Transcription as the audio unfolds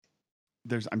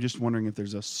I'm just wondering if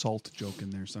there's a salt joke in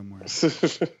there somewhere.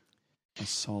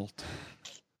 Assault.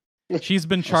 She's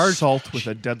been charged Assault with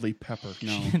a deadly pepper.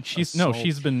 No.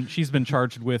 she's been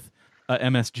charged with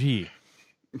MSG.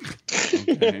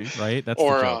 Okay. Right? That's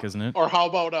the joke, isn't it? Or how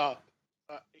about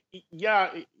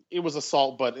it was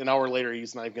assault, but an hour later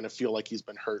he's not even going to feel like he's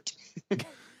been hurt.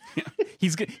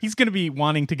 He's going to be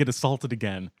wanting to get assaulted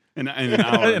again in an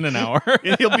hour. In an hour.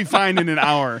 He'll be fine in an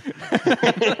hour.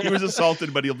 He was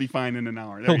assaulted, but he'll be fine in an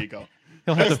hour. There you go.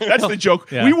 That's the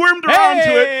joke. Yeah. We wormed around to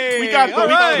it. We got it.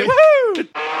 Woohoo!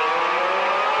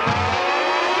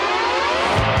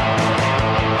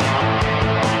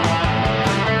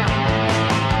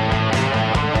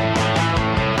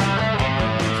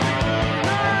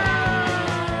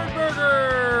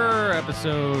 NerdBurger,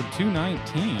 episode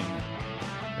 219.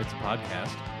 It's a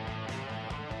podcast.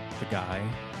 The guy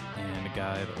and a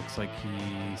guy that looks like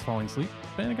he's falling asleep.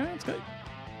 And a guy that's good.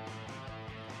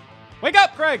 Wake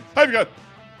up, Craig! How you go?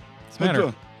 What's the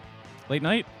matter? Late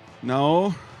night?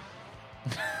 No.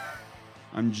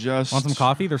 I'm just... Want some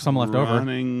coffee? There's some left over.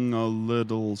 Running a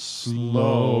little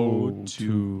slow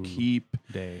to keep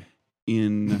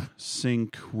in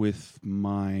sync with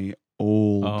my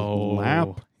old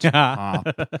laptop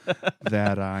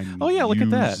that I'm look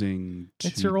at that. using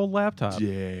It's your old laptop.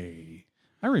 Today.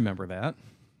 I remember that.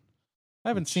 I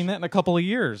haven't seen that in a couple of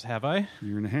years, have I?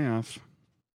 Year and a half.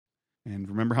 And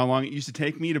remember how long it used to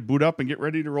take me to boot up and get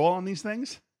ready to roll on these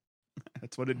things?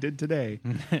 That's what it did today.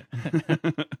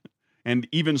 And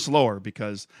even slower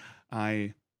because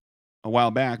a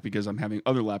while back, because I'm having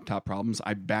other laptop problems,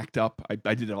 I backed up.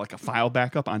 I did like a file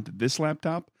backup onto this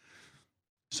laptop.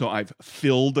 So I've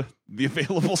filled the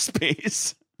available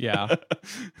space. Yeah.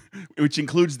 Which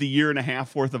includes the year and a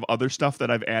half worth of other stuff that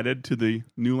I've added to the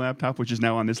new laptop, which is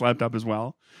now on this laptop as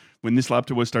well. When this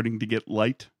laptop was starting to get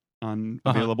light on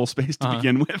available space to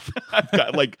begin with, I've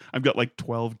got like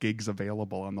 12 gigs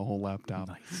available on the whole laptop.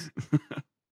 Nice.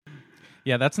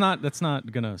 Yeah, that's not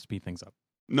gonna speed things up.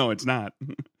 No, it's not.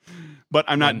 But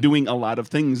I'm not doing a lot of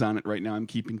things on it right now. I'm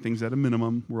keeping things at a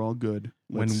minimum. We're all good.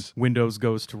 When Windows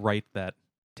goes to write that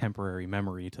temporary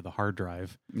memory to the hard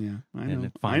drive. Yeah, I know. And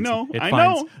it finds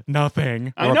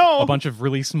nothing. I know. A bunch of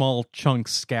really small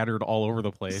chunks scattered all over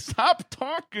the place. Stop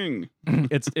talking.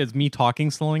 It's me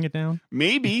talking slowing it down?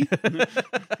 Maybe.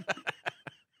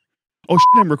 Oh, shit,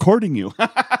 I'm recording you.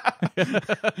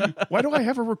 Why do I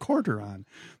have a recorder on?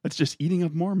 That's just eating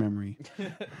up more memory.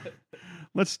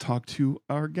 Let's talk to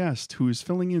our guest who is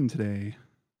filling in today.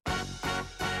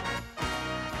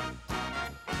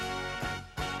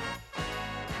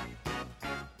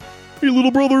 Hey,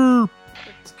 little brother.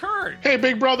 It's Curt. Hey,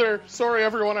 big brother. Sorry,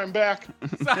 everyone, I'm back.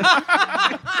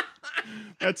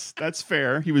 That's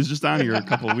fair. He was just on here a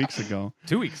couple of weeks ago.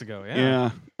 2 weeks ago,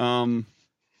 yeah. Yeah.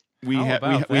 We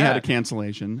had a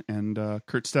cancellation, and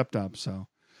Curt stepped up. So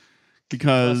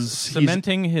because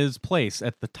cementing his place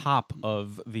at the top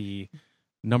of the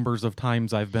numbers of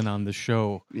times I've been on the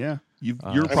show. Yeah, you're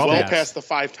I'm probably well past the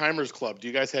 5 timers club. Do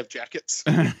you guys have jackets?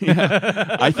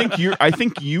 I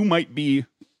think you might be.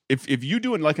 If you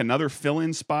do like another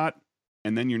fill-in spot,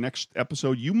 and then your next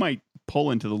episode, you might pull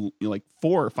into the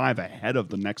 4 or 5 ahead of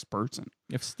the next person.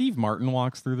 If Steve Martin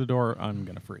walks through the door, I'm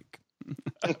gonna freak.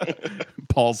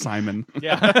 Paul Simon.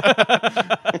 Yeah.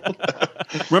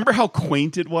 Remember how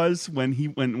quaint it was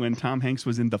when Tom Hanks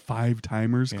was in the 5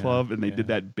 Timers Club and they did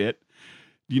that bit?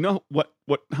 Do you know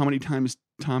how many times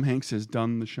Tom Hanks has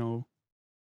done the show?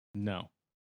 No.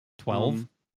 12?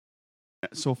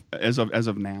 So as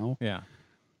of now? Yeah.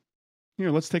 Here,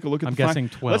 let's take a look at I'm guessing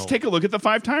 12. Let's take a look at the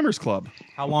 5 Timers Club.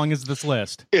 How long is this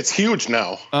list? It's huge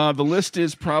now. The list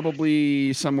is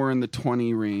probably somewhere in the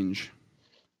 20 range.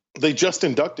 They just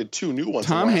inducted 2 new ones.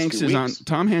 Tom Hanks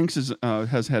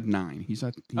has had 9. He's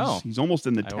almost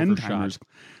in the 10 Timers.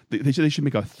 They should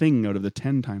make a thing out of the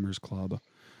 10 Timers Club.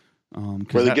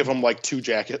 Where they give them like 2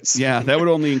 jackets. Yeah, that would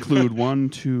only include 1,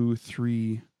 2,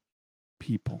 3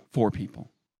 people, 4 people.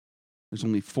 There's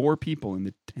only 4 people in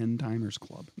the 10 Timers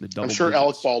Club. I'm sure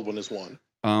Alec Baldwin is one.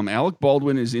 Alec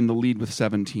Baldwin is in the lead with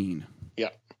 17. Yeah.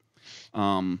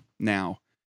 Now,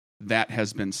 that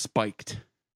has been spiked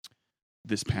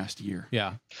this past year.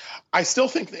 Yeah. I still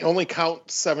think they only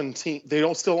count 17. They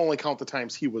don't still only count the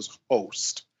times he was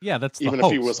host. Yeah, that's the even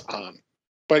host. If he was on.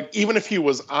 But even if he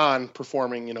was on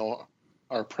performing,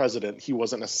 our president, he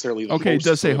wasn't necessarily the host. Okay, it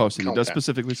does say hosting. It does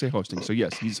specifically say hosting. So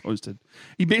yes, he's hosted.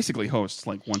 He basically hosts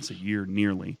like once a year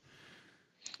nearly.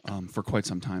 For quite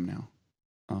some time now.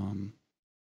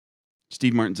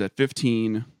 Steve Martin's at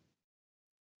 15.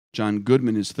 John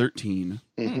Goodman is 13.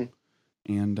 Mm-hmm.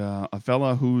 And a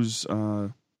fella who's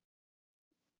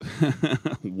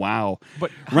Wow.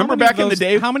 But remember back in the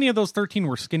day? How many of those 13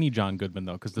 were skinny John Goodman,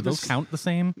 though? Because do those count the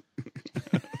same?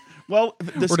 Well,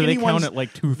 the or do skinny they ones, count at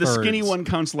like 2/3? The skinny one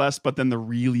counts less, but then the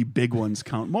really big ones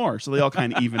count more. So they all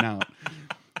kind of even out.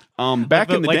 Back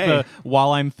in the day,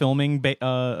 while I'm filming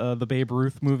the Babe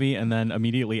Ruth movie, and then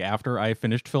immediately after I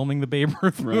finished filming the Babe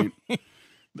Ruth movie.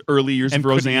 The early years of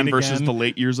Roseanne versus the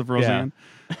late years of Roseanne.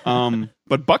 Yeah.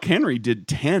 But Buck Henry did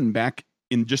 10 back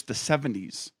in just the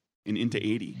 70s and into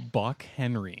 80. Buck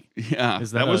Henry. Yeah.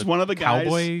 That was one of the guys.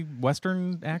 Cowboy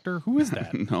Western actor? Who is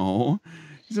that? No.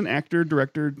 He's an actor,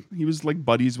 director. He was like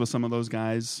buddies with some of those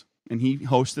guys. And he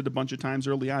hosted a bunch of times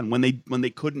early on when they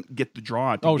couldn't get the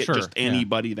draw to get just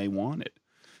anybody they wanted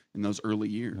in those early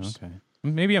years. Okay.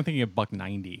 Maybe I'm thinking of Buck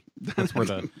 90. That's where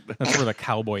the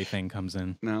cowboy thing comes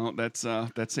in. No, that's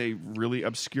a really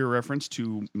obscure reference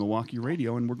to Milwaukee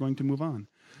radio, and we're going to move on.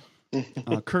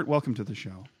 Curt, welcome to the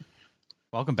show.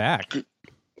 Welcome back.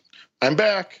 I'm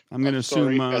back. I'm going to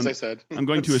assume, as I said. I'm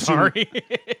going to assume. Sorry.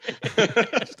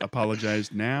 Just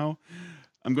apologize now.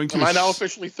 I'm going to. Am I now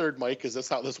officially third mic? Is this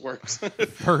how this works?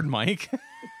 Third mic.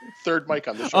 Third mic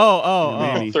on the show.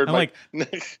 Oh. Third I'm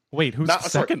mic. Wait, who's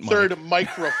second mic? Third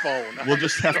microphone. We'll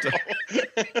just have to.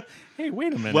 Hey,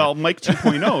 wait a minute. Well, Mike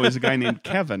 2.0 is a guy named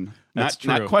Kevin. That's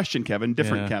true. Not question Kevin,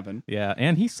 different Kevin. Yeah,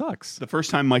 and he sucks. The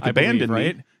first time Mike abandoned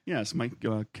right? me. Yes, Mike.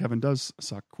 Kevin does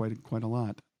suck quite a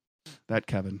lot. That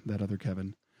Kevin, that other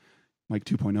Kevin, Mike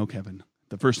 2.0 Kevin.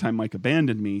 The first time Mike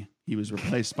abandoned me, he was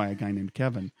replaced by a guy named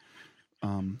Kevin,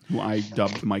 who I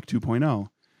dubbed Mike 2.0.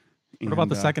 What about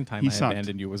the second time I sucked.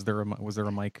 abandoned you? Was there a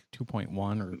Mike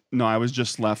 2.1 or no? I was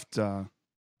just left to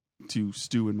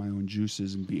stew in my own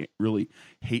juices and be really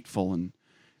hateful and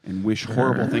wish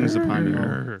horrible things upon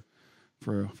you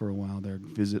for a while there.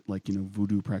 Visit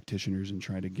voodoo practitioners and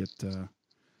try to get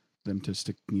them to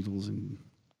stick needles in.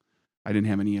 I didn't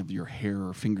have any of your hair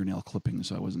or fingernail clippings,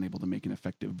 so I wasn't able to make an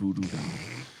effective voodoo doll.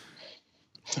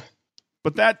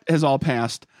 But that has all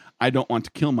passed. I don't want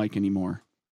to kill Mike anymore.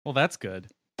 Well, that's good.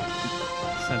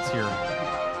 Since you're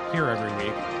here every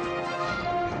week.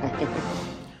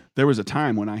 There was a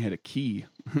time when I had a key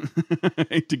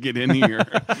to get in here.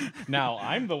 Now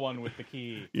I'm the one with the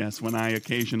key. Yes, when I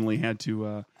occasionally had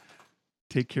to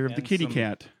take care of the kitty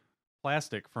cat.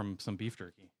 Plastic from some beef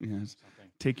jerky. Yes.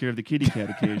 Take care of the kitty cat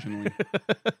occasionally.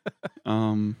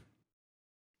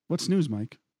 What's news,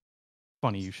 Mike?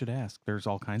 Funny you should ask. There's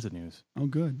all kinds of news. Oh,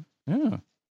 good. Yeah.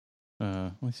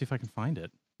 Let me see if I can find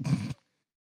it.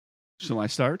 Shall I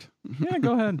start? Yeah,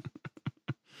 go ahead.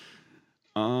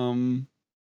 I'm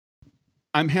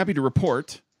happy to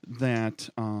report that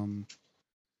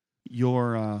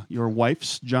your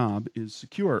wife's job is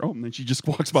secure. Oh, and then she just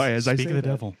walks by as I say Speak of the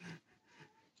devil.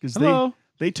 Because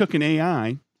they took an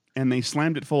AI and they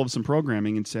slammed it full of some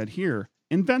programming and said, "Here,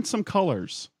 invent some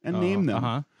colors and name them."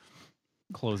 Uh-huh.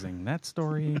 Closing that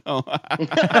story.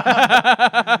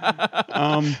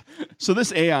 So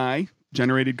this AI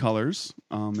generated colors,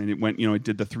 and it went, it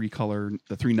did the three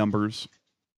numbers,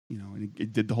 and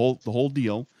it did the whole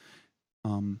deal.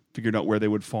 Figured out where they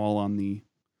would fall on the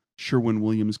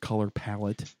Sherwin-Williams color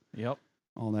palette. Yep.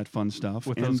 All that fun stuff.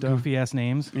 With those goofy-ass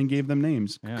names. And gave them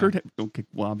names. Yeah. Curt, okay,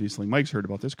 well, obviously, Mike's heard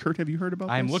about this. Curt, have you heard about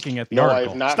this? I'm looking at the No, article. I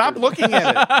have not. Stop looking at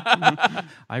it.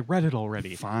 I read it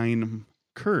already. Fine.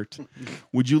 Curt,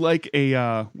 would you like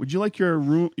your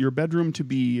bedroom to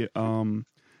be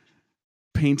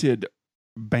painted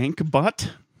bank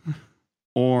butt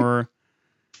or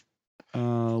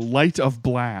light of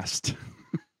blast?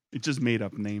 It just made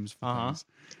up names for things.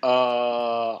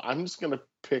 I'm just gonna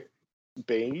pick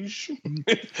beige.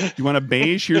 You want a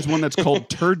beige? Here's one that's called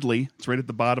Turdley. It's right at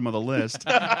the bottom of the list.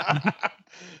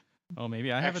 Oh,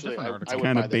 maybe I have a different article. It's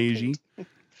kind of beigey.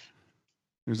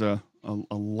 There's a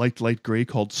light gray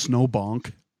called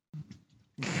Snowbonk.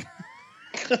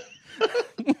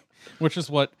 Which is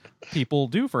what people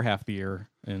do for half the year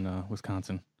in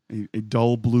Wisconsin. A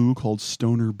dull blue called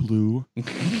Stoner Blue.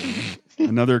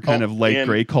 Another kind of light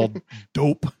gray called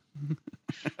Dope.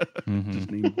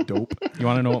 Just named Dope. You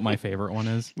want to know what my favorite one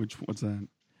is? What's that?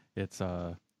 It's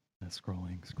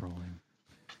scrolling.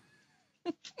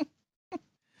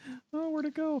 Oh, where'd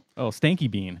it go? Oh, Stanky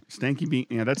Bean. Stanky Bean.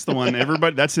 Yeah, that's the one.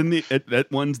 Everybody. That's in the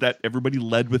that one's that everybody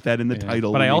led with that in the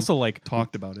title. But I also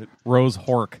talked about it. Rose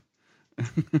Hork.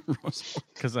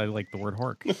 Because I like the word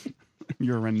hork.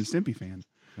 You're a Ren and Stimpy fan.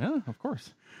 Yeah, of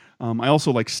course. I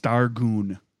also like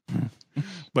Stargoon.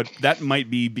 But that might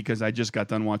be because I just got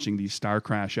done watching the Star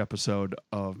Crash episode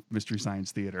of Mystery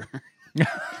Science Theater,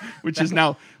 which is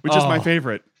my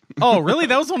favorite. Oh, really?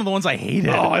 That was one of the ones I hated.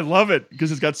 Oh, I love it because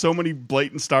it's got so many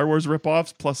blatant Star Wars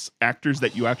ripoffs plus actors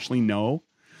that you actually know.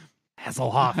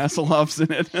 Hasselhoff. Hasselhoff's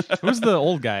in it. Who's the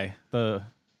old guy? The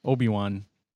Obi-Wan.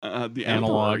 The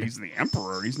Analog. Emperor. He's the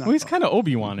Emperor. He's not. Well, he's kind of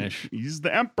Obi-Wan-ish. He's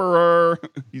the Emperor.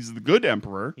 He's the good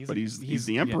Emperor, He's but he's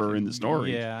the Emperor in the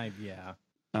story. Yeah.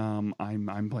 I'm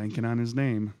blanking on his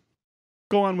name.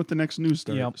 Go on with the next news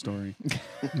story.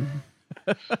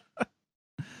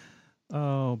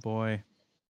 Oh boy.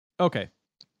 Okay.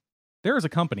 There is a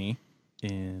company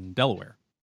in Delaware,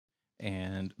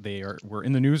 and were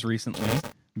in the news recently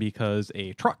because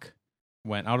a truck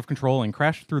went out of control and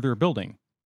crashed through their building,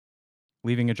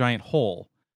 leaving a giant hole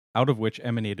out of which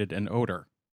emanated an odor.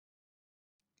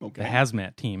 Okay. The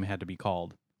hazmat team had to be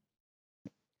called.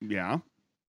 Yeah.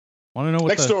 Want to know what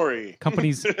Next the story.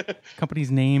 company's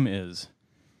name is?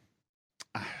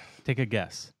 Take a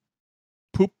guess.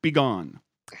 Poop be gone.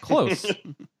 Close.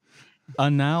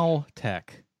 Analtech.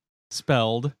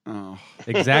 Spelled Oh.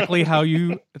 exactly how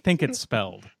you think it's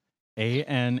spelled.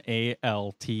 Analtech.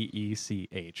 Oh,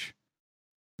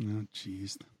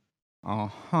 jeez.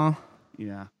 Uh-huh.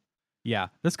 Yeah. Yeah,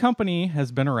 this company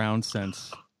has been around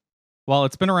since... Well,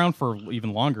 it's been around for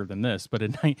even longer than this, but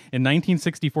in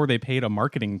 1964, they paid a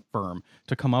marketing firm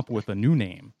to come up with a new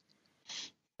name.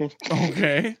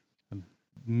 Okay. I'm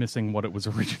missing what it was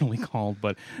originally called,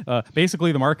 but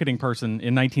basically the marketing person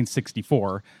in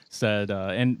 1964 said,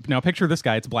 and now picture this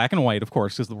guy, it's black and white, of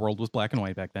course, because the world was black and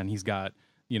white back then. He's got,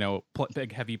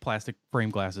 big, heavy plastic frame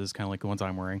glasses, kind of like the ones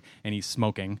I'm wearing, and he's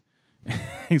smoking.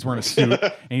 He's wearing a suit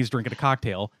and he's drinking a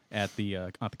cocktail at the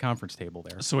conference table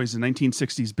there. So he's a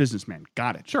 1960s businessman.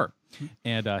 Got it. Sure.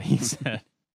 And he said,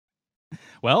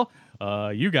 well,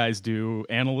 you guys do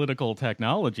analytical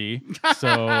technology,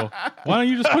 so why don't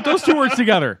you just put those two words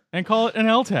together and call it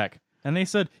Analtech? And they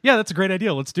said, yeah, that's a great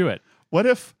idea. Let's do it. What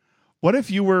if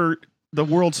you were the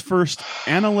world's first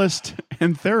analyst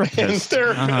and therapist?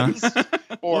 Or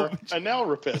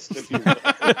analrapist, if you will.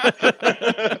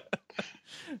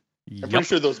 I'm pretty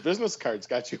sure those business cards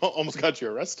almost got you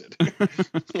arrested.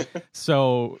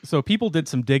 So people did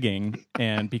some digging,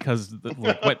 and because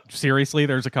seriously,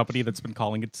 there's a company that's been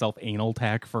calling itself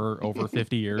Analtech for over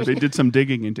 50 years. They did some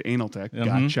digging into Analtech.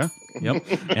 Gotcha. Yep.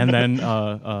 And then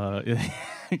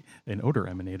an odor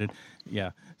emanated.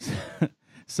 Yeah.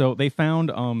 So they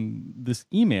found this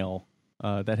email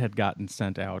that had gotten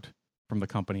sent out from the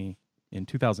company in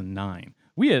 2009.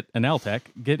 We at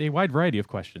Analtech get a wide variety of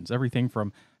questions, everything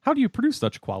from how do you produce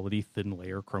such quality thin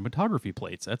layer chromatography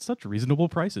plates at such reasonable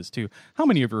prices to how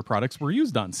many of your products were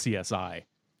used on CSI?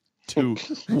 To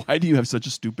why do you have such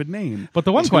a stupid name? But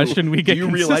the one question we get, do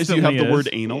you realize you have the word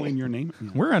anal in your name? Yeah.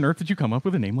 Where on earth did you come up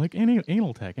with a name like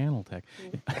Analtech?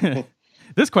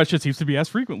 This question seems to be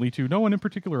asked frequently to no one in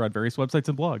particular on various websites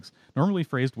and blogs, normally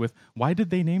phrased with, why did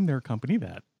they name their company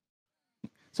that?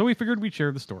 So we figured we'd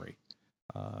share the story.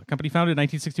 Company founded in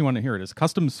 1961, and here it is,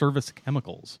 Custom Service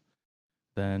Chemicals.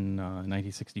 Then in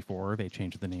 1964, they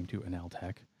changed the name to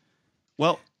Analtech.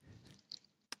 Well,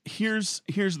 here's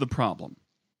the problem.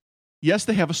 Yes,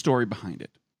 they have a story behind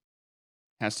it.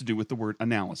 Has to do with the word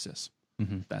analysis.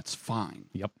 Mm-hmm. That's fine.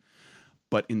 Yep.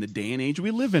 But in the day and age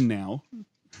we live in now,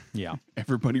 yeah,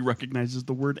 everybody recognizes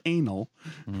the word anal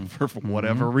for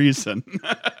whatever reason.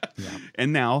 Yeah.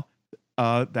 And now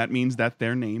that means that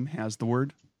their name has the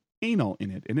word anal in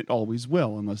it, and it always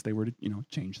will, unless they were to,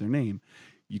 change their name.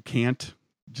 You can't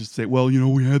just say, well,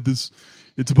 we had this.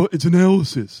 It's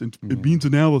analysis. It means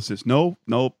analysis. No,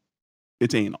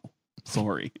 it's anal.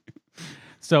 Sorry.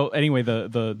 So anyway,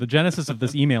 the genesis of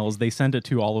this email is they send it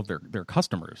to all of their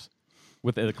customers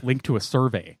with a link to a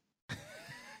survey.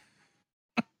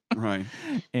 Right.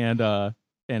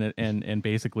 And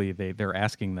basically they're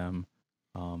asking them,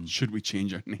 should we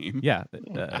change our name? Yeah.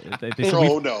 They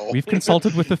said, no. We've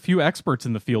consulted with a few experts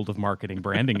in the field of marketing,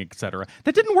 branding, etc.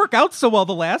 That didn't work out so well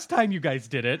the last time you guys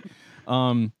did it.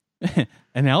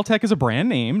 Analtech is a brand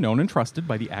name known and trusted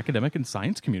by the academic and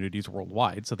science communities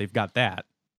worldwide. So they've got that.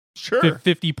 Sure.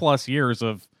 50 plus years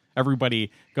of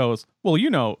everybody goes, well,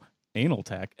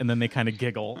 Analtech, and then they kind of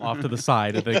giggle off to the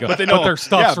side and they go, but their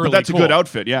stuff's really but that's cool. A good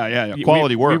outfit. Yeah.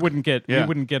 Quality work. We wouldn't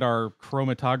get our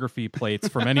chromatography plates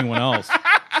from anyone else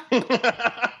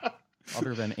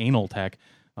other than Analtech.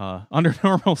 Under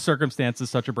normal circumstances,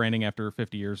 such a branding after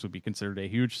 50 years would be considered a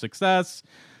huge success.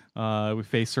 We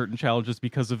face certain challenges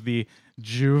because of the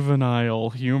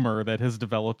juvenile humor that has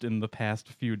developed in the past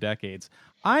few decades.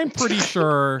 I'm pretty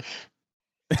sure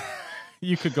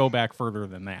you could go back further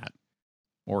than that.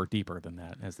 Or deeper than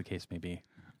that, as the case may be.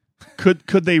 Could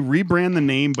they rebrand the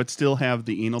name but still have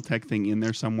the Analtech thing in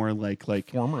there somewhere, like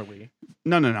formerly?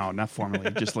 No, not formerly.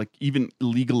 Just like even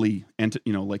legally,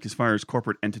 like as far as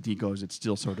corporate entity goes, it's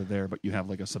still sort of there, but you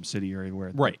have like a subsidiary where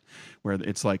right, where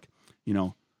it's like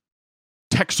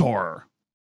Texor,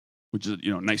 which is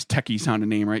nice techie sounding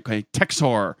name, right? Okay,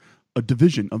 Texor, a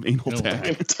division of anal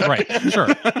tag. Right, sure.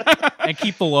 And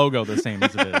keep the logo the same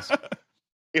as it is.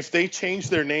 If they change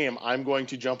their name, I'm going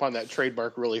to jump on that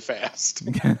trademark really fast.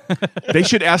 They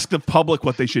should ask the public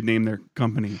what they should name their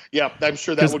company. Yeah, I'm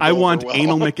sure that would go I want well.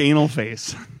 Anal McAnal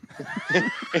Face.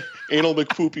 Anal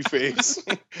McPoopy Face.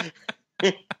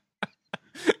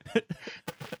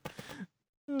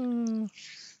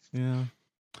 Yeah.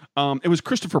 It was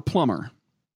Christopher Plummer,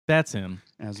 That's him.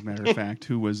 as a matter of fact,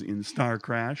 who was in Star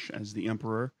Crash as the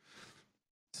Emperor.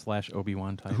 /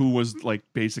 Obi-Wan type. Who was like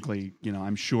basically,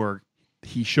 I'm sure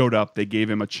he showed up, they gave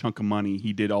him a chunk of money,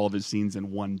 he did all of his scenes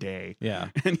in one day. Yeah.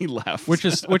 And he left. Which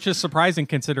is surprising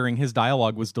considering his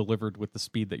dialogue was delivered with the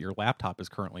speed that your laptop is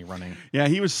currently running. Yeah,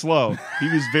 he was slow. He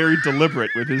was very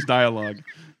deliberate with his dialogue.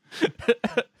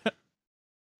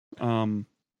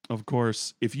 Of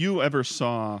course, if you ever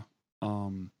saw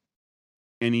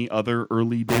any other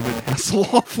early David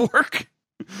Hasselhoff work,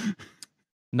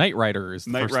 Knight Rider is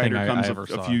the Knight first Rider thing comes I ever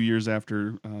saw. a few years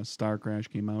after Star Crash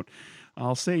came out.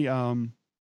 I'll say Mr.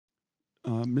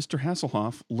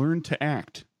 Hasselhoff learned to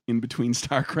act in between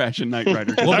Star Crash and Knight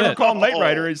Rider. I recall Knight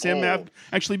Rider as him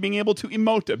actually being able to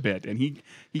emote a bit, and he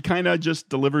kind of just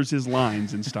delivers his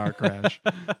lines in Star Crash.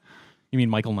 You mean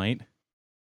Michael Knight?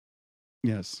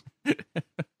 Yes.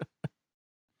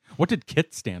 What did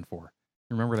KIT stand for?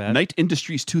 Remember that? Knight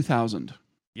Industries 2000.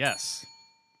 Yes.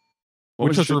 What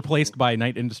Which was replaced by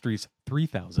Knight Industries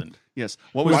 3000. Yes.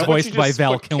 What was voiced by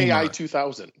Val Kilmer? KI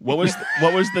 2000. What was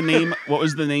the name? What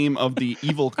was the name of the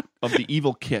evil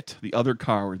KIT, the other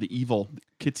car,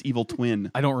 KIT's evil twin?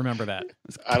 I don't remember that.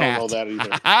 I don't know that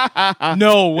either.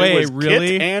 No way, It was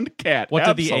really? KIT and Cat. What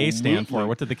did the A Absolutely. stand for?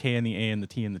 What did the K and the A and the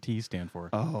T and the T stand for?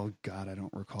 Oh God, I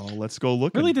don't recall. Let's go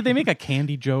look. Really? Did they make a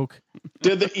candy joke?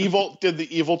 Did the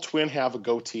evil twin have a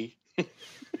goatee?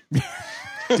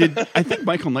 I think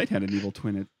Michael Knight had an evil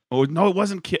twin? Oh no, it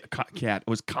wasn't Cat. It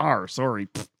was Car. Sorry,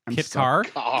 KIT Car?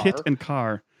 KIT and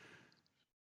Car.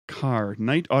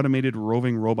 Knight automated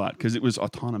roving robot, because it was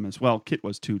autonomous. Well, KIT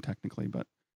was too technically, but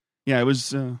yeah, it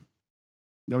was. That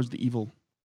was the evil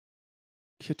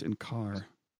KIT and Car.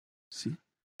 See,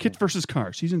 KIT versus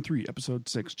Car, season 3, episode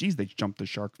 6. Geez, they jumped the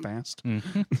shark fast.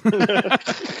 Mm-hmm.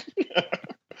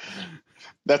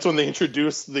 That's when they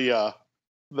introduced the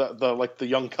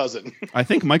young cousin. I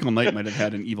think Michael Knight might have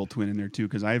had an evil twin in there too,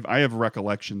 because I have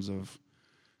recollections of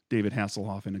David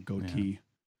Hasselhoff in a goatee.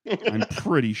 Yeah. I'm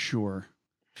pretty sure.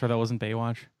 Sure that wasn't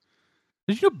Baywatch?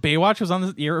 Did you know Baywatch was on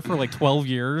the air for like 12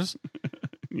 years?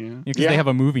 Yeah. Because they have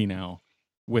a movie now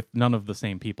with none of the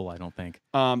same people, I don't think.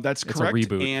 That's it's correct. A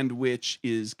reboot. And which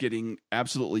is getting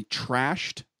absolutely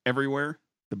trashed everywhere.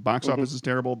 The box office is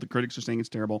terrible. The critics are saying it's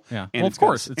terrible. Yeah. And well, of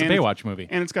course. It's a Baywatch movie.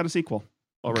 And it's got a sequel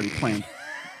already planned.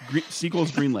 Sequel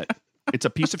is greenlit. It's a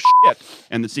piece of shit,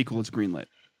 and the sequel is greenlit.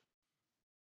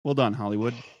 Well done,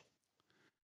 Hollywood.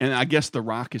 And I guess The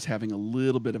Rock is having a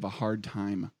little bit of a hard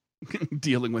time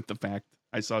dealing with the fact.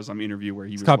 I saw some interview where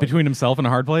he was caught between himself and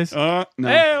a hard place. No,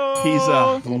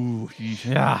 Hey-o! he's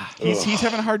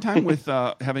having a hard time with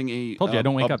having a. Told you I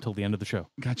don't wake up till the end of the show.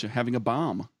 Gotcha, having a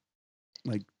bomb.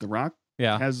 Like The Rock,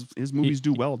 has his movies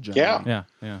do well. Generally.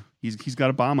 Yeah. He's got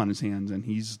a bomb on his hands, and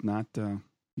he's not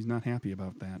happy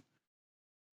about that.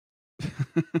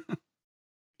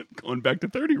 Going back to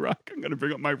 30 Rock, I'm going to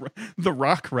bring up the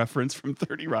Rock reference from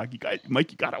 30 Rock.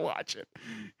 Mike, you got to watch it.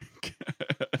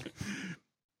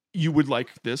 You would like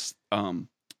this.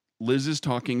 Liz is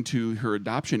talking to her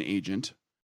adoption agent,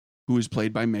 who is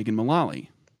played by Megan Mullally,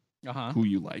 who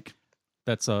you like.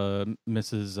 That's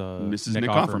Mrs. Nick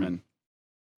Offerman.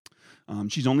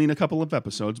 She's only in a couple of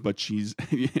episodes, but she's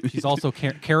also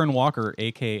Karen Walker,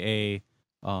 a.k.a.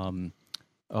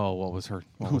 What was her?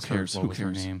 What was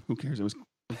her name? Who cares? It was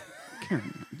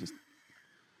Karen. It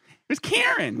was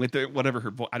Karen with whatever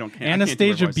her voice. I don't care.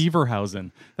 Anastasia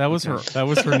Beaverhausen. That was her. That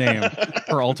was her name.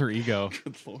 Her alter ego.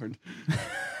 Good Lord.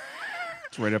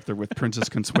 It's right up there with Princess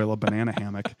Consuela Banana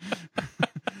Hammock.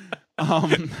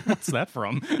 What's that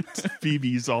from? It's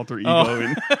Phoebe's alter ego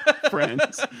in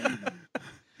Friends.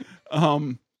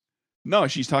 No,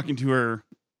 she's talking to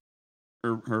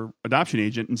her adoption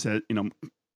agent and said,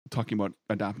 talking about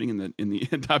adopting, and the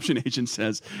adoption agent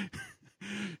says,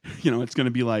 it's going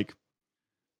to be like,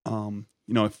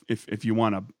 if you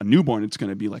want a newborn, it's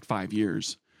going to be like 5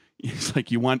 years. It's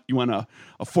like you want a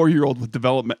 4-year-old with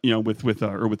development,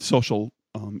 with social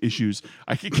issues.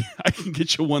 I can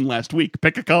get you one last week.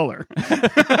 Pick a color.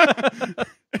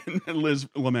 And Liz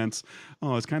laments, I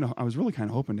was really kind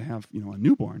of hoping to have, a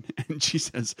newborn. And she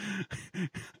says,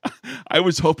 I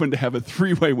was hoping to have a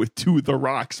 3-way with 2 The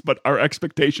Rocks, but our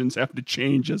expectations have to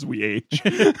change as we age.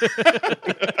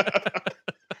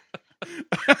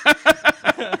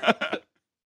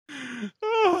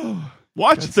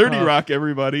 Watch That's 30 tough. Rock,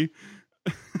 everybody.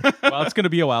 Well, it's going to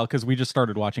be a while because we just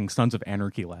started watching Sons of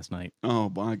Anarchy last night. Oh,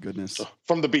 my goodness.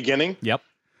 From the beginning? Yep.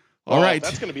 All right.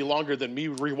 That's going to be longer than me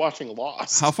rewatching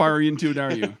Lost. How far into it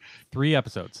are you? 3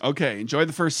 episodes. Okay, enjoy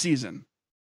the first season.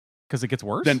 Because it gets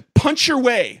worse? Then punch your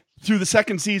way through the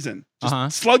second season.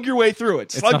 Just slug your way through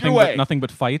it. Slug your way. Nothing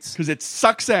but fights? Because it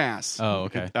sucks ass. Oh,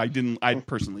 okay. I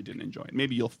personally didn't enjoy it.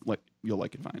 Maybe you'll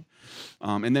like it fine.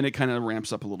 And then it kind of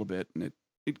ramps up a little bit, and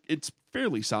it's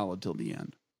fairly solid till the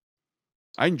end.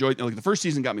 I enjoyed it. Like the first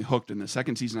season got me hooked, and the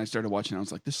second season I started watching, I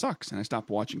was like, this sucks. And I stopped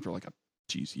watching for like a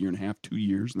year and a half, 2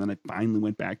 years, and then I finally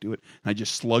went back to it. And I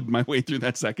just slugged my way through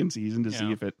that second season to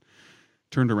see if it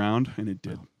turned around, and it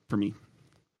did for me.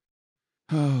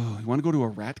 Oh, you want to go to a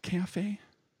rat cafe?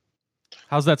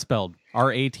 How's that spelled?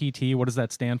 RATT? What does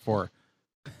that stand for?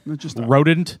 No, just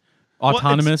rodent?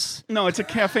 Autonomous? It's a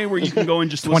cafe where you can go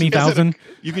and just 20,000.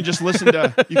 You can just listen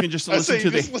to. You can just listen to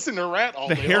listen to Rat all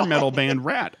the day hair long. metal band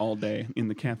Rat all day in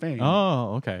the cafe.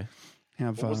 Oh, okay.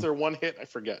 Have was there one hit? I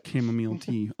forget. Chamomile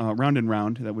tea. Round and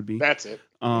Round. That would be. That's it.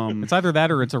 It's either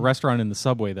that or it's a restaurant in the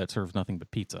subway that serves nothing but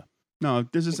pizza. No,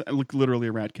 this is literally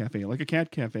a rat cafe, like a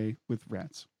cat cafe with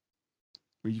rats,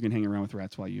 where you can hang around with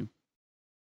rats while you.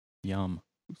 Yum.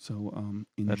 So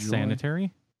enjoy. That's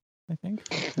sanitary, I think.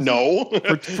 No.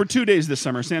 for 2 days this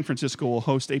summer, San Francisco will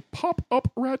host a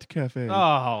pop-up rat cafe.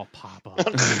 Oh, pop-up.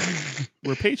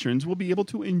 Where patrons will be able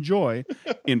to enjoy,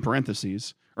 in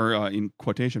parentheses, or in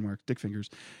quotation marks, dick fingers,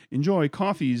 enjoy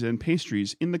coffees and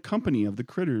pastries in the company of the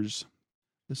critters.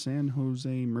 The San Jose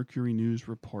Mercury News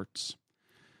reports.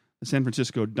 The San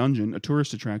Francisco Dungeon, a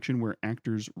tourist attraction where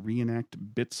actors reenact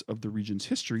bits of the region's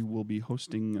history, will be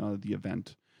hosting the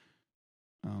event.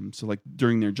 So like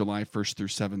during their July 1st through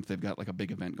 7th, they've got like a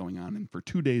big event going on. And for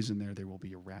 2 days in there will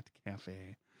be a rat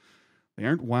cafe. They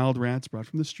aren't wild rats brought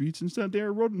from the streets. Instead, they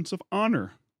are rodents of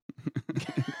honor.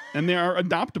 And they are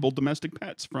adoptable domestic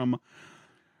pets from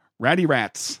Ratty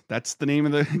Rats. That's the name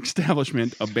of the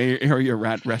establishment, a Bay Area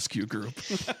rat rescue group.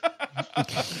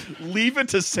 Leave it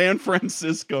to San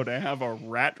Francisco to have a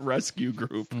rat rescue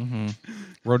group. Mm-hmm.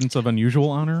 Rodents of unusual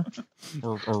honor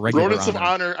or regular Rodents honor? of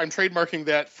honor. I'm trademarking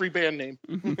that. Free band name.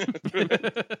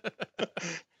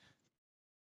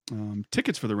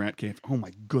 Tickets for the Rat Cave. Oh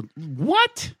my good.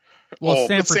 What? Well,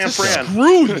 San Francisco. San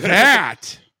Fran. Screw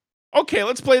that. Okay,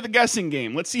 let's play the guessing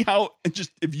game. Let's see how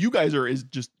if you guys are as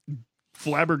just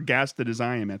flabbergasted as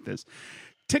I am at this.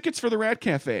 Tickets for the Rat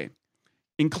Cafe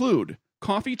include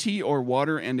coffee, tea, or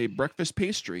water, and a breakfast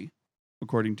pastry,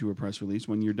 according to a press release.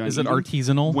 When you're done, Is it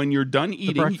artisanal? When you're done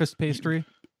eating, the breakfast pastry.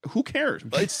 Who cares?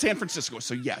 It's San Francisco,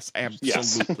 so yes,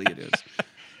 absolutely it is.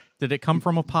 Did it come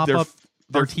from a pop-up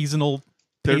artisanal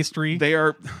pastry? They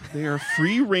are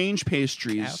free range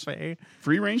pastries. Cafe.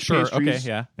 Free range Sure. pastries.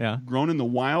 Okay. Yeah. Grown in the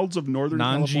wilds of northern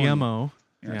California. Non-GMO.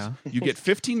 Yes. Yeah. You get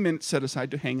 15 minutes set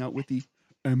aside to hang out with the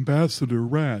ambassador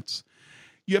rats.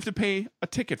 You have to pay a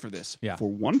ticket for this. Yeah. For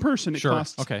one person, it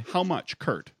costs how much,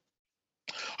 Curt?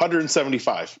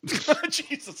 $175.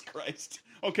 Jesus Christ.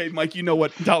 Okay, Mike, you know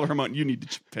what dollar amount you need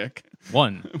to pick.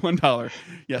 $1.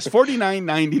 Yes,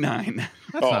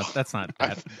 $49.99. That's not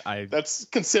bad. That's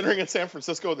considering in San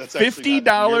Francisco. That's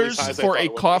 $50 for a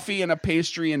coffee and a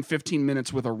pastry and 15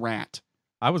 minutes with a rat.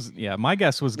 My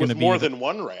guess was going to be more than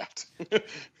one rat.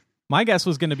 My guess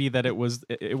was going to be that it was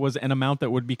an amount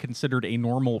that would be considered a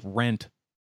normal rent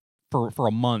for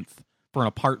a month for an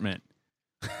apartment.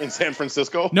 In San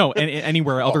Francisco? No,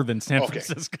 anywhere other than San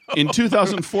Francisco. In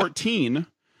 2014,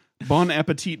 Bon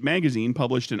Appetit magazine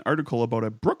published an article about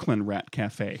a Brooklyn rat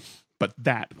cafe, but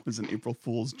that was an April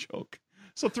Fool's joke.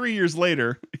 So 3 years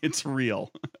later, it's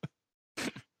real.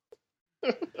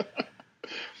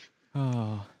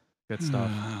 Oh, good stuff.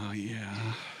 Oh,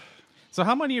 yeah. So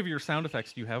how many of your sound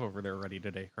effects do you have over there ready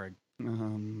today, Craig?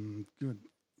 Good.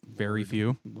 Very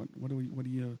few.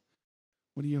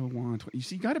 What do you want? You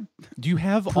see, you got to. Do you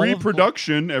have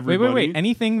pre-production? Everybody. Wait.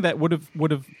 Anything that would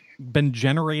have been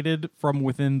generated from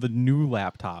within the new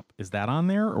laptop, is that on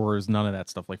there, or is none of that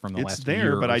stuff like from the last year? It's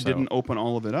there, but I so? didn't open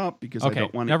all of it up because I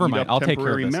don't want to. Never mind. I'll take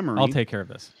care of this. Memory. I'll take care of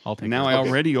this. Now I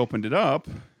already opened it up,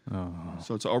 oh.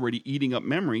 So it's already eating up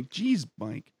memory. Jeez,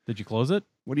 Mike. Did you close it?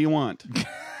 What do you want?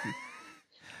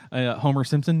 Homer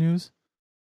Simpson news.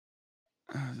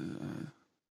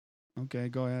 Okay,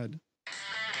 go ahead.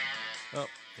 Oh,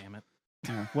 damn it.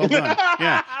 Yeah, well done.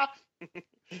 Yeah.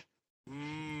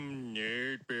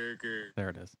 NerdBurger. There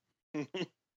it is.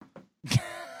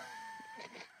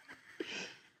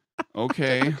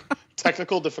 Okay.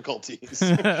 Technical difficulties.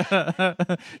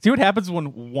 See what happens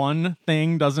when one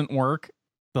thing doesn't work?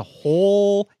 The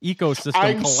whole ecosystem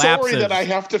I'm collapses. sorry that I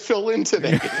have to fill in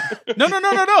today. No.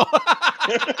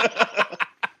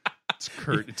 It's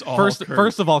Curt. It's all First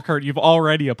Curt. of all, Curt, you've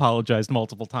already apologized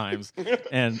multiple times.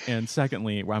 And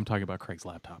secondly, I'm talking about Craig's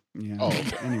laptop. Yeah. Oh,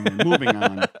 okay. Anyway, moving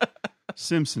on.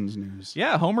 Simpsons news.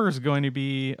 Yeah, Homer is going to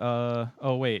be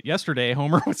yesterday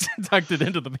Homer was inducted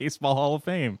into the Baseball Hall of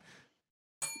Fame.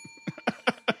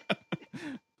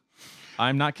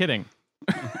 I'm not kidding.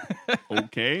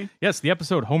 Okay. Yes, the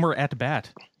episode Homer at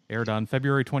Bat aired on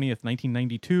February 20th,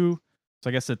 1992. So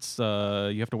I guess it's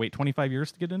you have to wait 25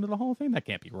 years to get into the Hall of Fame. That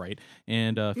can't be right.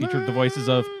 And featured the voices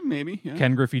of maybe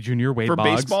Ken Griffey Jr., Wade for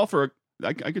Boggs, baseball.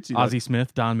 I could see Ozzie that.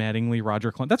 Smith, Don Mattingly,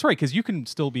 Roger Clemens. That's right, because you can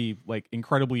still be like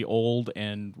incredibly old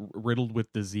and riddled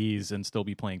with disease and still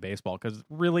be playing baseball, because it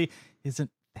really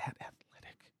isn't that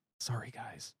athletic. Sorry,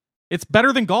 guys. It's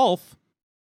better than golf,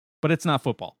 but it's not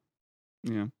football.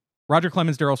 Yeah. Roger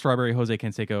Clemens, Darryl Strawberry, Jose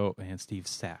Canseco, and Steve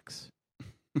Sachs.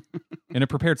 In a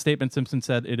prepared statement, Simpson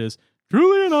said, "It is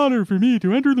truly an honor for me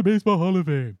to enter the Baseball Hall of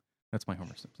Fame." That's my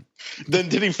Homer Simpson. Then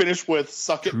did he finish with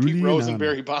 "Suck It, Truly Pete Rose an and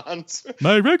honor. Barry Bonds"?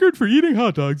 My record for eating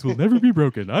hot dogs will never be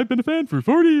broken. I've been a fan for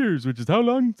 40 years, which is how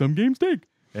long some games take.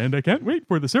 And I can't wait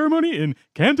for the ceremony in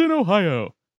Canton,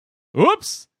 Ohio.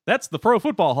 Oops! That's the Pro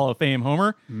Football Hall of Fame,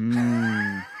 Homer.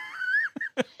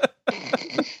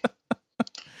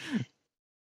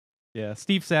 Yeah,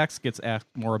 Steve Sachs gets asked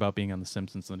more about being on The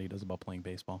Simpsons than he does about playing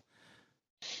baseball.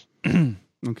 Okay.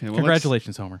 Well,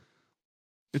 Congratulations, Homer.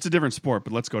 It's a different sport,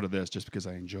 but let's go to this just because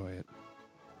I enjoy it.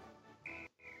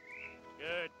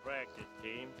 Good practice,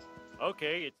 team.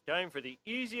 Okay, it's time for the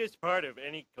easiest part of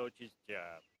any coach's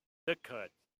job, the cut.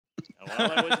 Now,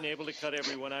 while I wasn't able to cut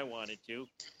everyone I wanted to,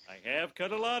 I have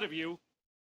cut a lot of you.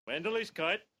 Wendell is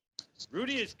cut.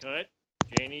 Rudy is cut.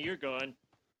 Janie, you're gone.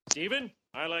 Steven,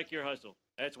 I like your hustle.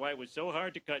 That's why it was so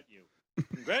hard to cut you.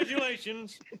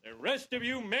 Congratulations. The rest of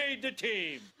you made the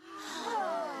team.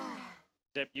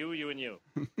 Except you, and you.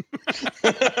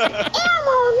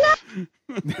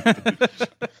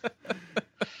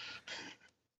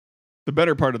 The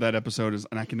better part of that episode is,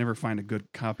 and I can never find a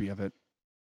good copy of it,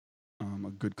 a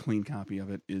good clean copy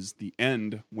of it, is the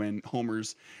end when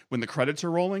the credits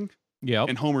are rolling. Yep.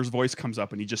 And Homer's voice comes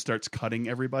up and he just starts cutting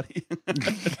everybody.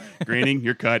 Granting,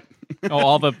 you're cut. Oh,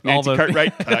 all the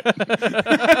Cartwright,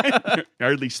 cut.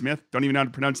 Yardley Smith, don't even know how to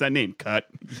pronounce that name. Cut.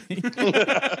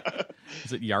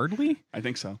 Is it Yardley? I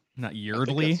think so. Not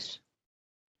Yeardley.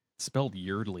 Spelled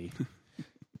Yeardley.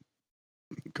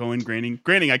 Cohen,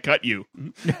 Granting, I cut you.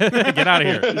 Get out of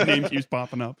here. His name keeps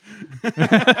popping up.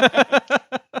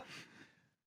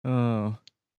 Oh.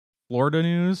 Florida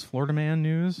man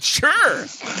news? Sure.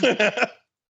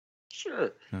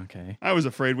 Sure. Okay. I was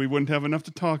afraid we wouldn't have enough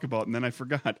to talk about, and then I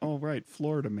forgot. Oh, right,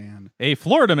 Florida man. A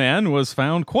Florida man was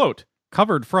found, quote,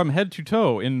 covered from head to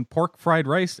toe in pork fried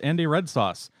rice and a red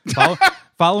sauce.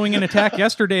 Following an attack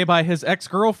yesterday by his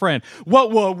ex-girlfriend.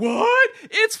 What?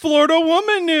 It's Florida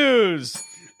woman news.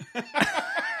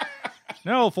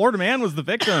 No, Florida man was the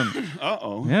victim.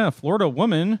 Uh-oh. Yeah, Florida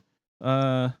woman,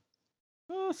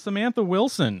 Samantha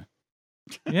Wilson.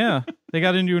 Yeah, they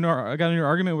got into an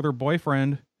argument with her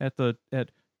boyfriend at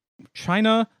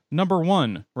China No.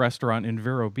 1 restaurant in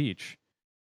Vero Beach.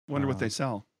 Wonder what they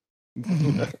sell.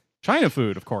 China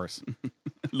food, of course.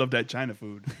 Love that China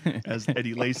food, as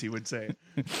Eddie Lacy would say.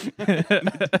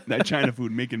 That China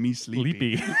food making me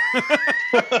sleepy.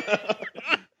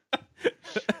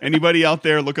 Anybody out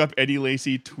there, look up Eddie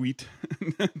Lacy Twitter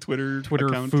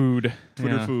account. Food.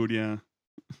 Twitter food, yeah.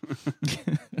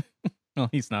 Well,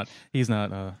 he's not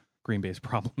Green Bay's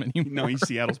problem anymore. No, he's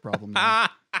Seattle's problem.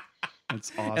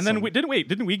 That's awesome. And then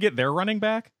didn't we get their running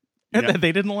back? Yeah. That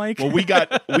they didn't like? Well, we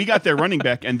got their running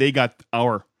back, and they got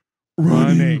our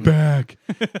running back.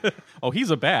 Oh, he's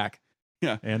a back.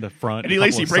 Yeah. And a front. Eddie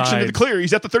Lacy breaks into the clear.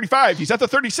 He's at the 35. He's at the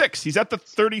 36. He's at the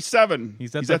 37.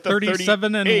 He's at the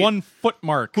 37 and 1 foot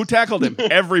mark. Who tackled him?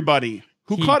 Everybody.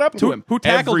 Who caught up to him? Who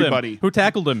tackled Everybody. him? Who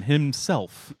tackled him?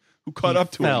 Himself. Who caught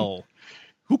up to him?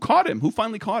 Who caught him? Who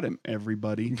finally caught him?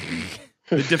 Everybody.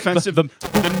 The defensive,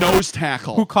 the nose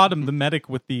tackle. Who caught him? The medic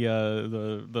with the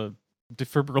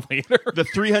defibrillator. The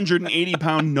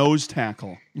 380-pound nose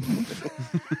tackle.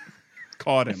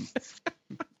 Caught him.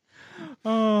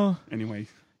 Oh. Anyway.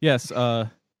 Yes.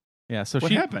 Yeah. So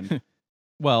what happened?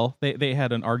 Well, they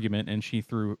had an argument, and she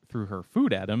threw her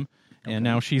food at him, and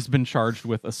now she's been charged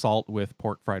with assault with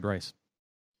pork fried rice.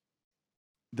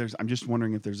 I'm just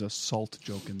wondering if there's a salt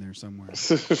joke in there somewhere.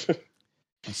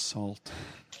 Assault.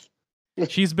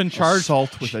 She's been charged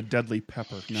Assault with a deadly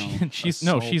pepper. No.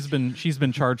 she's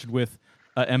been charged with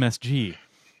MSG.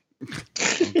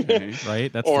 Okay.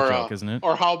 Right? That's the joke, isn't it?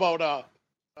 Or how about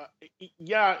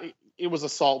it was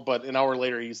assault, but an hour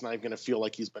later he's not even going to feel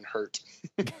like he's been hurt.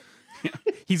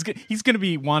 He's going to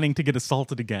be wanting to get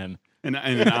assaulted again in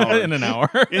an hour. In an hour.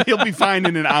 He'll be fine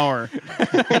in an hour.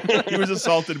 He was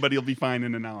assaulted, but he'll be fine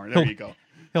in an hour. There you go.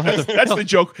 That's the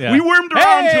joke. Yeah. We wormed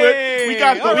around to it. We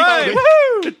got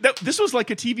this was like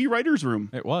a TV writer's room.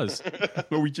 It was.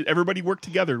 Where everybody worked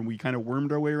together and we kind of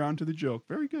wormed our way around to the joke.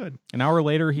 Very good. An hour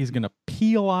later, he's going to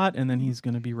pee a lot and then he's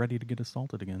going to be ready to get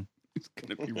assaulted again. He's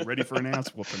going to be ready for an ass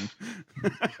whooping.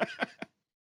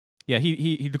 Yeah,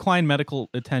 he declined medical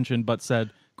attention but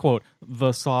said, quote,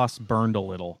 "The sauce burned a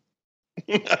little."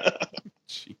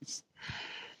 Jeez.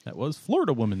 That was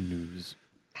Florida woman news.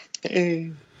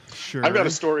 Hey. Sure. I've got a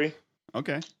story.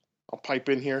 Okay. I'll pipe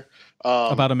in here.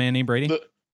 About a man named Brady?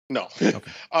 No. Okay.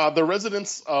 The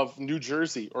residents of New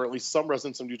Jersey, or at least some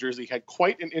residents of New Jersey, had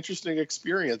quite an interesting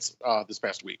experience this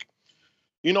past week.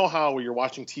 You know how you're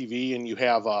watching TV and you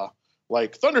have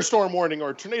like thunderstorm warning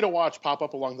or tornado watch pop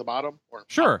up along the bottom or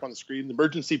sure. pop up on the screen, the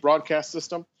emergency broadcast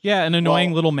system? Yeah, an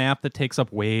annoying little map that takes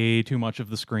up way too much of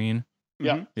the screen.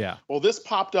 Yeah. Mm-hmm. Yeah. Well, this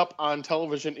popped up on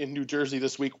television in New Jersey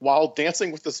this week while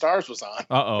Dancing with the Stars was on.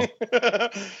 Uh-oh.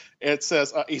 It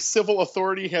says a civil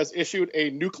authority has issued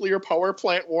a nuclear power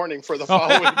plant warning for the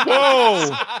following.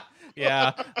 Whoa!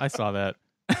 Yeah, I saw that.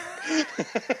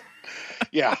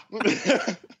 Yeah.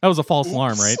 That was a false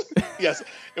alarm, right? Yes,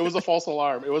 it was a false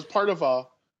alarm. It was part of a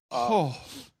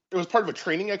it was part of a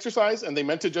training exercise, and they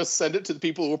meant to just send it to the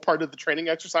people who were part of the training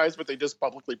exercise, but they just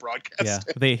publicly broadcast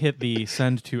it. They hit the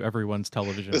send to everyone's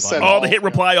television button. They hit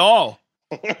reply all.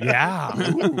 Yeah.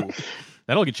 Ooh.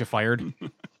 That'll get you fired.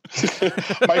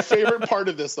 My favorite part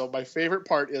of this, though,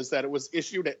 is that it was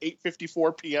issued at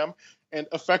 8:54 p.m. and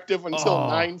effective until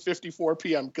 9:54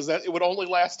 p.m. because it would only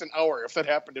last an hour if that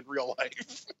happened in real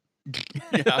life.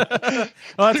 Yeah.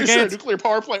 Well, Pretty sure a nuclear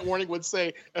power plant warning would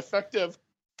say effective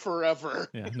forever.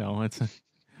 Yeah, no, it's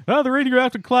the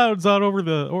radioactive clouds out over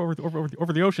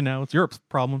the ocean now. It's Europe's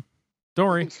problem. Don't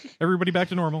worry, everybody back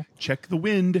to normal. Check the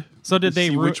wind. So did they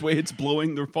see which way it's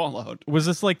blowing their fallout? Was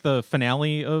this like the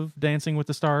finale of Dancing with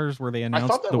the Stars where they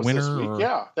announced the winner? Or?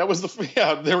 Yeah, that was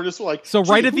they were just like so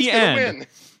right at the end.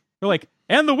 They're like,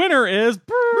 and the winner is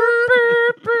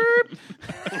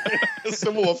the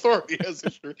civil authority has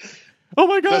issued. Oh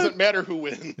my god! Doesn't matter who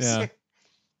wins. Yeah,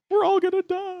 we're all gonna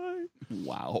die.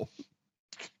 Wow.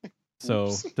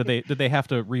 So did they have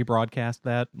to rebroadcast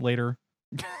that later?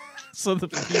 So the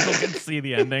people can see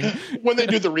the ending when they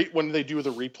do the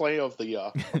replay of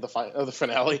the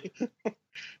finale.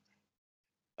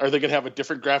 Are they gonna have a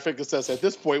different graphic that says at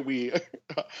this point we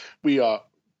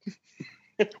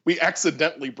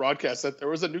accidentally broadcast that there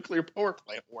was a nuclear power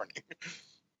plant warning?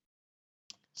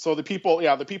 So the people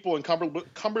in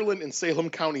Cumberland and Salem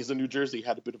counties in New Jersey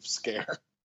had a bit of a scare.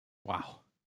 Wow.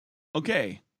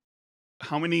 Okay.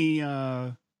 How many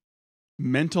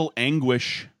mental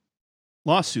anguish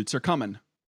lawsuits are coming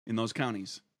in those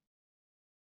counties?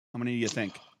 How many do you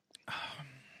think?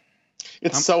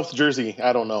 It's South Jersey.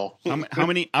 I don't know. How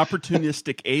many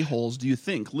opportunistic a-holes do you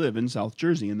think live in South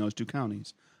Jersey in those two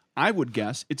counties? I would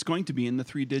guess it's going to be in the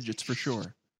 3 digits for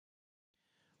sure.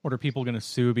 What are people going to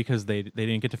sue because they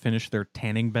didn't get to finish their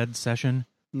tanning bed session?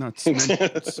 No,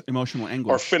 it's emotional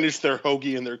anguish. Or finish their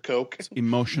hoagie and their Coke. It's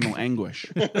emotional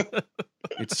anguish.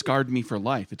 It scarred me for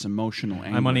life. It's emotional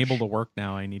anguish. I'm unable to work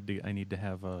now. I need to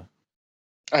have I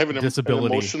have an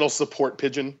disability. Emotional support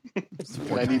pigeon.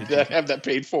 I need to have that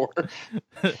paid for.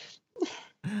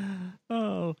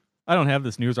 Oh, I don't have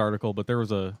this news article, but there was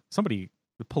the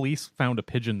police found a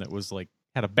pigeon that was like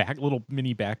had a little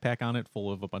mini backpack on it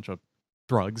full of a bunch of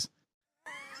drugs.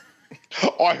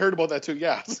 Oh, I heard about that too.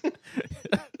 Yeah.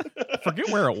 Forget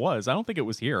where it was. I don't think it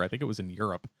was here. I think it was in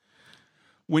Europe.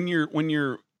 When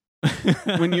you've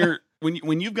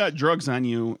got drugs on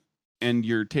you and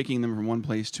you're taking them from one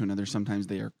place to another, sometimes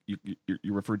you're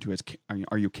referred to as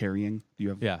are you carrying? Do you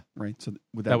have right? So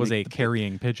that was a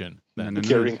carrying pigeon.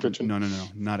 Carrying pigeon. No,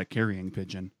 not a carrying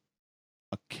pigeon.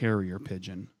 A carrier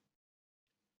pigeon.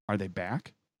 Are they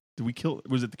back? Did we kill?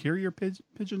 Was it the carrier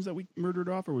pigeons that we murdered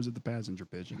off, or was it the passenger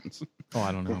pigeons? Oh,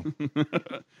 I don't know.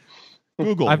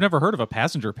 Google. I've never heard of a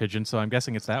passenger pigeon, so I'm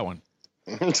guessing it's that one.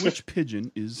 Which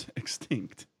pigeon is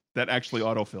extinct? That actually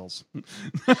autofills. Of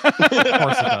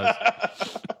course it does.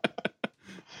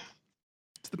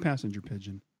 It's the passenger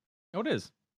pigeon. Oh, it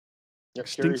is. Yeah,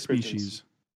 extinct species.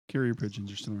 Carrier pigeons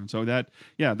are still around. So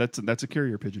that's a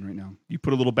carrier pigeon right now. You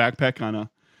put a little backpack on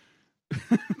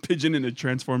pigeon and it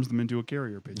transforms them into a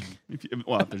carrier pigeon. If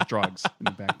there's drugs in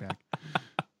the backpack.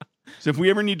 So if we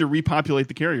ever need to repopulate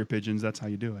the carrier pigeons, that's how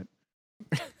you do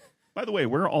it. By the way,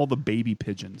 where are all the baby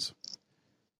pigeons?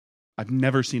 I've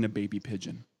never seen a baby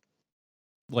pigeon.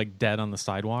 Like dead on the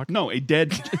sidewalk? No,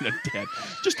 just a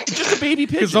baby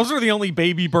pigeon. Because those are the only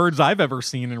baby birds I've ever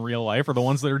seen in real life, are the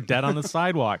ones that are dead on the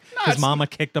sidewalk. Because mama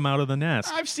kicked them out of the nest.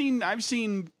 I've seen, at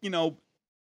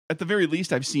the very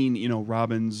least, I've seen,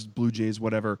 robins, blue jays,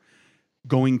 whatever,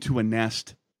 going to a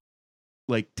nest,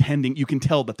 like tending. You can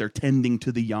tell that they're tending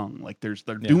to the young. Like they're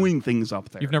doing things up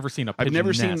there. You've never seen a pigeon I've never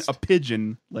nest. seen a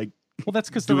pigeon like. Well, that's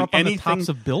because they're up on the tops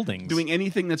of buildings. Doing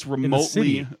anything that's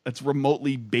remotely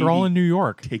baby. They're all in New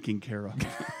York. Taken care of.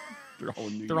 They're all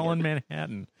in New York. They're all in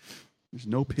Manhattan. There's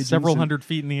no pigeons. Several hundred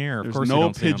feet in the air. Of course, there's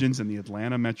no pigeons in the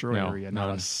Atlanta metro area. Not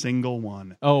none. a single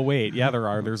one. Oh, wait. Yeah, there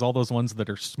are. There's all those ones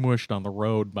that are smushed on the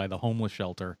road by the homeless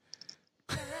shelter.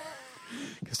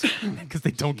 Because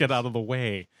they don't get out of the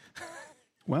way.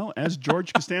 Well, as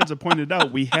George Costanza pointed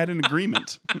out, we had an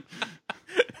agreement.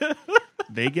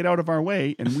 They get out of our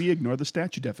way, and we ignore the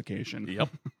statuification. Yep.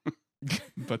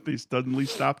 But they suddenly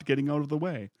stopped getting out of the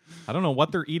way. I don't know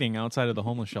what they're eating outside of the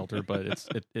homeless shelter, but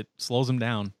it slows them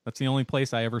down. That's the only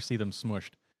place I ever see them smushed.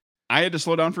 I had to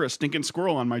slow down for a stinking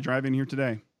squirrel on my drive in here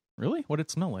today. Really? What did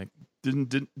it smell like?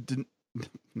 Didn't.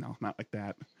 No, not like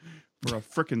that. For a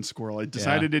frickin' squirrel, I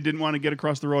decided it didn't want to get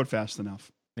across the road fast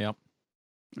enough. Yep.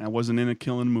 I wasn't in a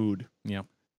killing mood. Yep.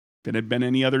 If it had been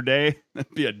any other day,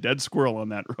 that'd be a dead squirrel on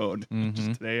that road. Mm-hmm.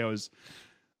 Just today, I was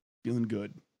feeling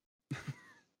good.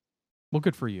 Well,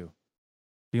 good for you.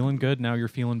 Feeling good. Now you're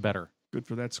feeling better. Good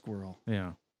for that squirrel.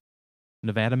 Yeah.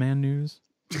 Nevada man news?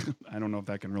 I don't know if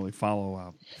that can really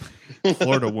follow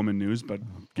Florida woman news, but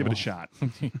give it a shot.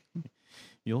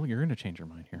 You're going to change your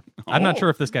mind here. I'm not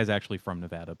sure if this guy's actually from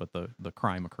Nevada, but the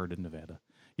crime occurred in Nevada.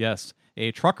 Yes,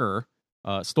 a trucker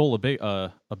stole a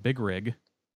big rig.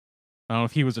 I don't know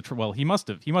if he was he must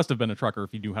have been a trucker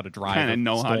if he knew how to drive.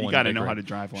 You got to know how to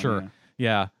drive one. Sure.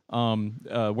 Yeah.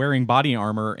 Wearing body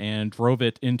armor and drove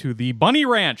it into the bunny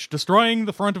ranch, destroying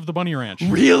the front of the bunny ranch.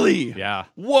 Really? Yeah.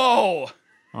 Whoa.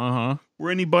 Uh-huh.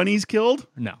 Were any bunnies killed?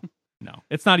 No.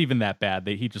 It's not even that bad.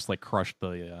 He just like crushed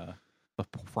the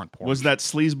front porch. Was that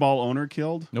sleazeball owner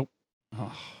killed? Nope.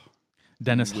 Oh,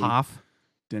 Dennis Hoff.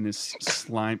 Dennis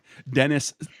Slime.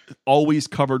 Dennis, always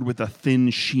covered with a thin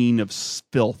sheen of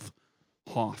filth.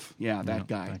 Hoff. Yeah, that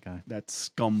guy. That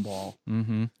scumball.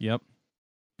 Mm-hmm. Yep.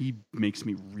 He makes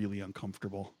me really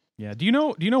uncomfortable. Yeah. Do you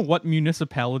know what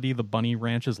municipality the bunny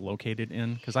ranch is located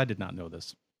in? Because I did not know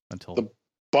this until the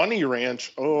bunny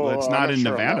ranch. Oh, well, it's not in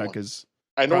Nevada because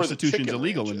prostitution's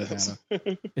illegal in Nevada.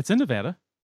 It's in Nevada.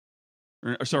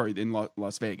 Sorry, in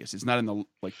Las Vegas. It's not in the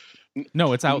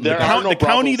No, it's out. The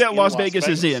county that Las Vegas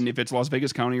is in. If it's Las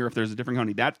Vegas County or if there's a different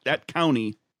county, that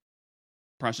county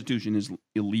prostitution is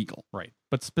illegal. Right,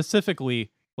 but specifically,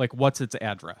 like, what's its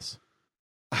address?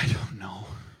 I don't know.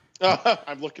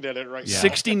 I'm looking at it right now.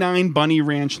 69 Bunny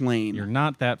Ranch Lane. You're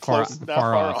not that far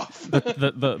off.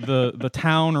 The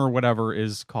town or whatever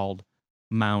is called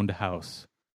Mound House.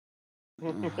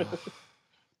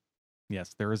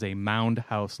 Yes, there is a Mound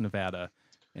House, Nevada.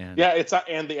 And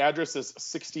and the address is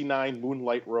 69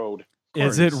 Moonlight Road.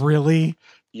 Is it really?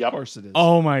 Yep. Of course it is.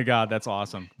 Oh my God, that's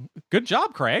awesome. Good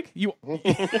job, Craig. You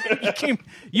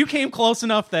came close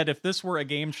enough that if this were a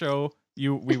game show, we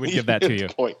would give that to you.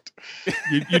 Point.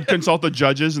 You'd consult the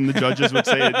judges, and the judges would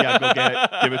say, "Yeah, go get it.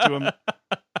 Give it to him."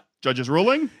 Judges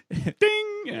ruling.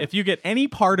 Ding. Yeah. If you get any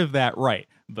part of that right,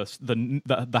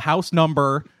 the house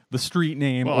number, the street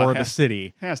name, or the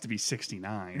city, it has to be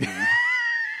 69.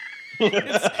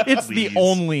 it's the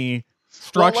only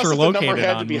structure located on. The number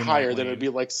had to be higher, then it'd be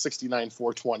like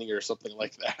 69,420 or something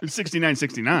like that. It's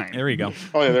 6969. There you go.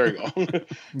 Oh yeah, there you go.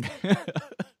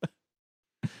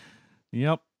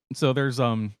 Yep. So there's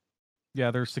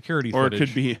there's security or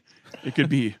footage. it could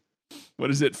be what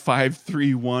is it,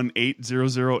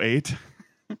 5318008?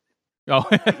 Oh.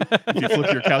 If you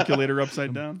flip your calculator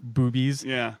upside down. Boobies.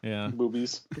 Yeah.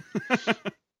 Boobies.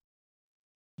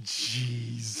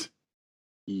 Jeez.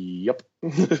 Yep.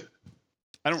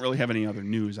 I don't really have any other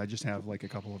news. I just have like a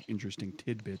couple of interesting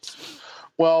tidbits.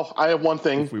 Well, I have one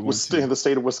thing. If we want in the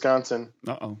state of Wisconsin.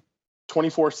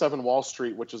 24/7 Wall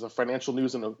Street, which is a financial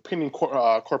news and opinion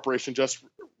corporation, just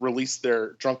released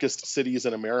their drunkest cities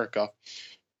in America.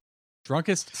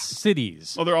 Drunkest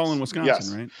cities. Oh, they're all in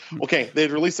Wisconsin, right? Okay, they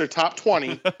released their top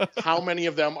 20. How many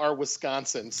of them are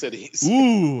Wisconsin cities?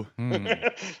 Ooh.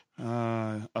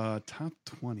 Top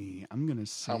 20. I'm gonna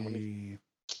say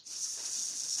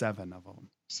 7 of them.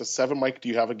 So 7, Mike, do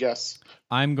you have a guess?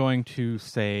 I'm going to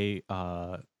say,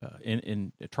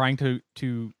 in trying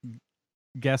to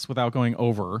guess without going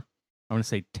over, I'm going to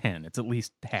say 10. It's at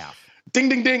least half. Ding,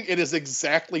 ding, ding. It is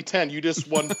exactly 10. You just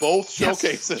won both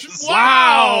showcases.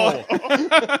 Wow!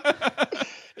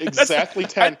 Exactly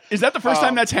 10. Is that the first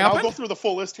time that's happened? I'll go through the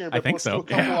full list here. I think so. A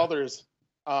couple others.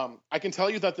 I can tell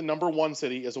you that the number 1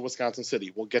 city is a Wisconsin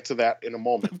city. We'll get to that in a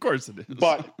moment. Of course it is.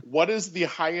 But what is the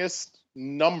highest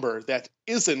number that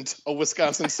isn't a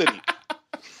Wisconsin city?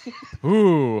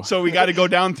 Ooh. So we got to go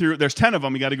down through. There's 10 of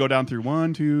them. We got to go down through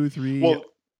 1, 2, 3. Well,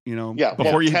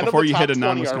 before you hit a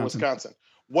non-Wisconsin. Wisconsin.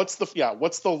 What's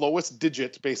the lowest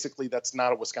digit basically that's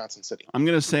not a Wisconsin city? I'm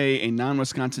going to say a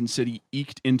non-Wisconsin city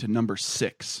eked into number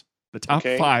 6. The top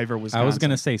 5 are Wisconsin. I was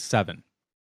going to say 7.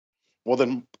 Well,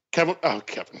 then Kevin.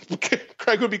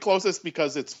 Craig would be closest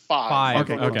because it's 5.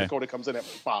 Okay. North Dakota comes in at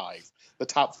 5. The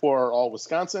top 4 are all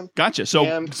Wisconsin. Gotcha.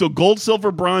 So gold,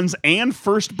 silver, bronze, and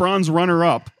first bronze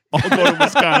runner-up all go to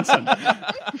Wisconsin.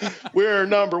 We're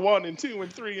number 1 and 2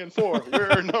 and 3 and 4.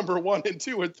 We're number 1 and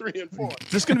 2 and 3 and 4.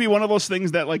 Is this going to be one of those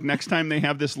things that, like, next time they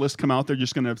have this list come out, they're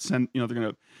just going to send, they're going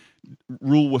to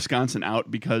rule Wisconsin out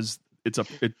because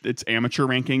it's amateur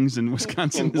rankings and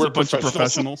Wisconsin is a bunch of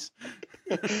professionals.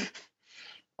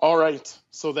 All right.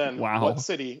 So then, wow. What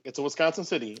city? It's a Wisconsin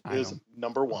city. Is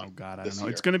number 1? Oh God, I don't know.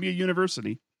 It's going to be a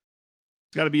university.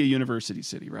 It's got to be a university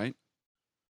city, right?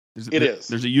 It is.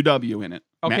 There's a UW in it.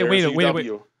 Okay, wait.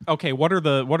 Okay, what are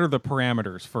the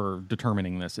parameters for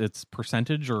determining this? It's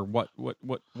percentage, or what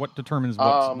determines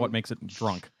what makes it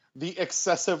drunk? The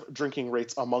excessive drinking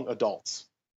rates among adults.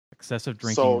 Excessive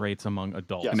drinking rates among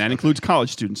adults. Yes. And that includes college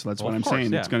students. So that's what I'm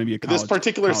saying. Yeah. It's going to be a college. This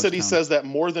particular city town. says that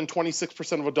more than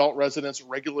 26% of adult residents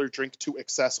regularly drink to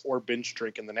excess or binge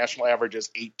drink, and the national average is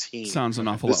 18. Sounds an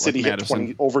awful lot like Madison. The city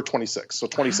hit over 26, so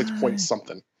 26 point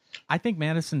something. I think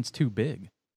Madison's too big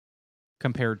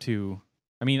compared to...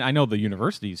 I mean, I know the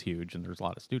university is huge and there's a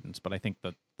lot of students, but I think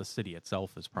that the city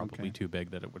itself is probably too big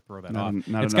that it would throw that off.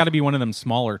 It's got to be one of them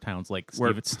smaller towns like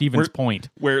Stevens Point,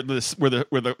 where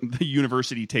the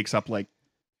university takes up like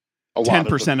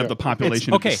 10% of the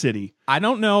population of the city. I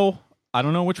don't know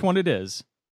which one it is.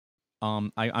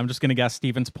 I'm just going to guess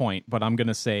Stevens Point, but I'm going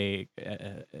to say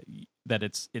that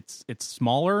it's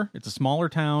smaller. It's a smaller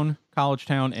town, college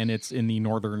town, and it's in the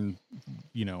northern,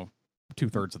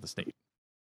 2/3 of the state.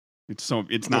 It's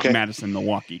not Madison,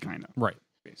 Milwaukee, kind of. Right.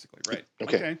 Basically, right.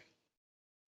 Okay.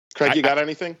 Craig, you got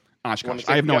anything? Oshkosh.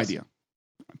 I have no idea.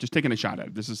 I'm just taking a shot at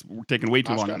it. We're taking way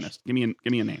too long on this. Give me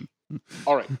a name.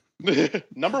 All right.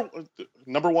 Number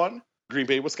 1, Green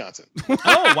Bay, Wisconsin.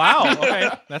 Oh, wow. Okay.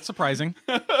 That's surprising.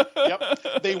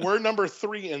 Yep. They were number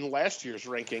 3 in last year's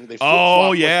ranking. You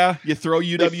throw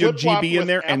UWGB in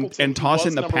there and toss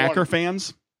in the Packer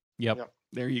fans. Yep.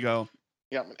 There you go.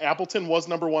 Yeah, Appleton was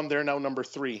number 1. They're now number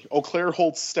 3. Eau Claire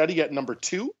holds steady at number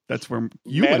 2. That's where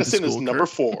you Madison went to school, is number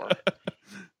 4.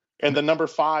 And the number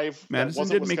 5 Madison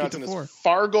did make it to 4. Is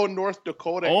Fargo, North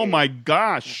Dakota. Oh my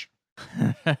gosh.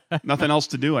 Nothing else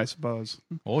to do, I suppose.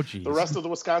 Oh geez. The rest of the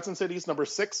Wisconsin cities: number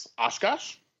 6,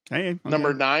 Oshkosh. Hey. Okay.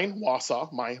 Number 9,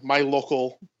 Wausau, my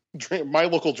local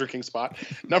drinking spot.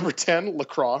 Number 10, La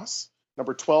Crosse.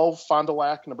 Number 12, Fond du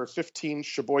Lac. Number 15,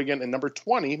 Sheboygan. And number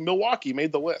 20, Milwaukee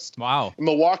made the list. Wow.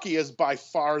 Milwaukee is by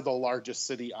far the largest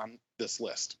city on this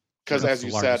list. Because as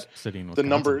you said,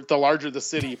 the larger the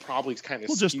city probably kind of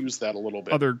skews that a little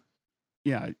bit.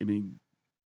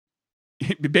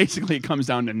 Basically it comes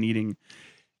down to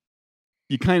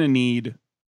you kind of need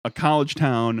a college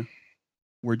town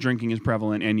where drinking is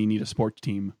prevalent, and you need a sports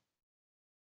team.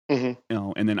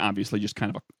 Mm-hmm. And then obviously just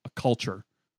kind of a culture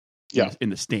in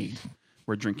the state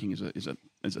where drinking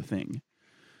is a thing.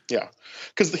 Yeah.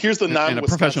 Because here's the and a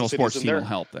professional sports team will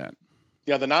help that.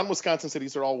 Yeah, the non-Wisconsin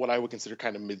cities are all what I would consider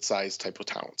kind of mid-sized type of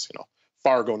towns.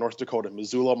 Fargo, North Dakota;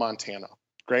 Missoula, Montana;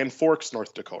 Grand Forks,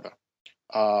 North Dakota;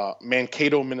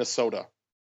 Mankato, Minnesota;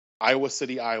 Iowa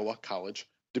City, Iowa College;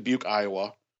 Dubuque,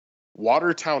 Iowa;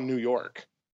 Watertown, New York.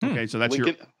 Okay, so that's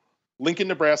Lincoln,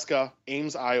 Nebraska;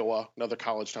 Ames, Iowa, another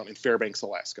college town; and Fairbanks,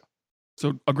 Alaska.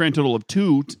 So a grand total of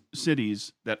 2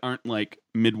 cities that aren't like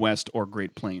Midwest or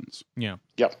Great Plains. Yeah.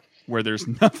 Yep. Where there's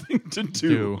nothing to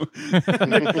do.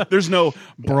 There's no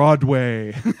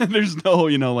Broadway. There's no,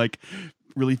 like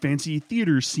really fancy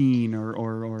theater scene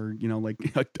or like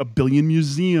a billion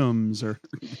museums or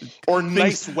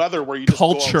nice weather where you just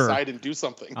go outside and do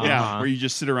something. Yeah, where you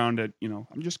just sit around at,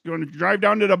 I'm just going to drive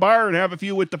down to the bar and have a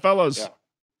few with the fellas. Yeah.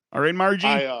 All right,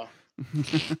 Margie?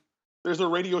 There's a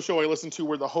radio show I listen to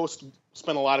where the host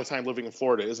spent a lot of time living in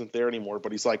Florida, isn't there anymore,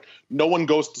 but he's like, no one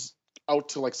goes out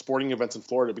to like sporting events in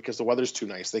Florida because the weather's too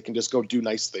nice. They can just go do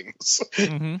nice things.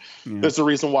 Mm-hmm. There's a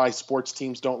reason why sports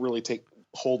teams don't really take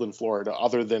hold in Florida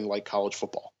other than like college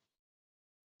football.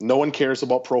 No one cares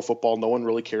about pro football. No one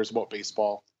really cares about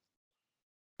baseball.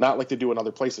 Not like they do in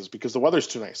other places because the weather's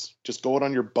too nice. Just go out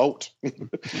on your boat.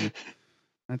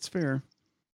 That's fair.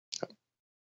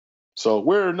 So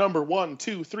we're number 1,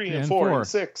 2, 3, and 4, and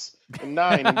 6, and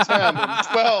 9, and 10, and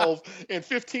 12, and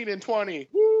 15, and 20.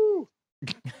 Woo!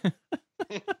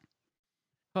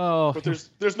 Oh, But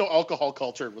there's no alcohol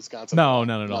culture in Wisconsin. no,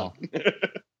 none at all.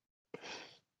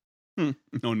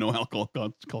 No alcohol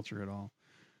culture at all.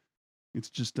 It's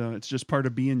just part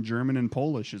of being German and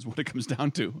Polish is what it comes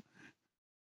down to.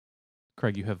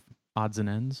 Craig, you have odds and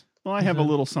ends? Well, I have a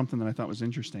little something that I thought was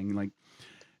interesting. Like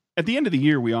at the end of the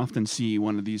year, we often see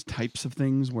one of these types of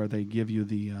things where they give you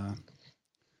the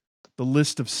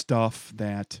list of stuff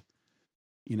that,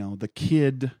 you know, the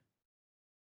kid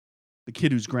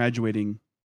who's graduating,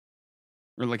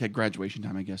 or like at graduation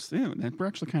time, I guess. Yeah, we're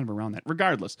actually kind of around that.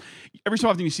 Regardless, every so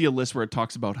often you see a list where it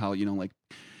talks about how,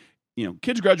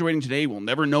 kids graduating today will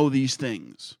never know these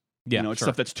things. Yeah, it's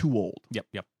stuff that's too old.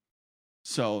 Yep.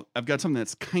 So I've got something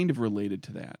that's kind of related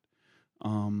to that.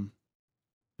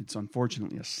 It's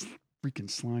unfortunately a freaking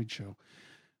slideshow,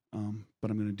 but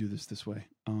I'm going to do this way.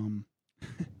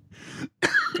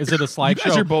 Is it a slideshow?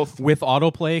 You guys are both with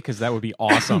autoplay, because that would be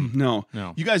awesome. No.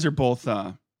 You guys are both.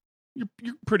 You're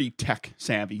pretty tech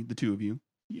savvy, the two of you.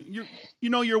 You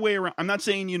know your way around. I'm not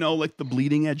saying like the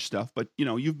bleeding edge stuff, but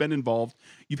you've been involved.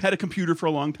 You've had a computer for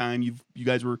a long time. You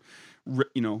guys were,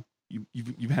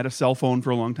 You've had a cell phone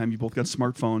for a long time. You both got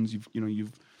smartphones.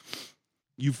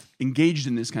 You've engaged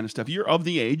in this kind of stuff. You're of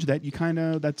the age that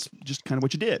that's just kind of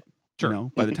what you did. Sure.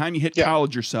 By the time you hit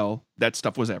college or so, that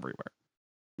stuff was everywhere.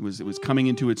 It was coming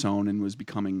into its own and was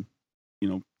becoming,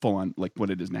 full on like what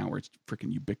it is now, where it's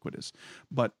freaking ubiquitous.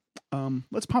 But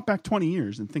let's pop back 20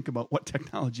 years and think about what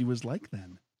technology was like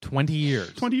then. 20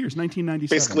 years. 20 years, 1997.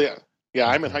 Basically, yeah,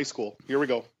 I'm in high school. Here we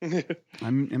go.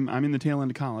 I'm in the tail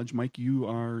end of college. Mike, you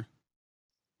are...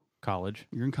 College.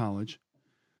 You're in college.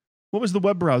 What was the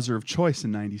web browser of choice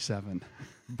in 97?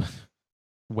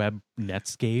 Web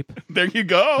Netscape. There you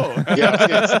go. Yeah,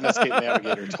 it's Netscape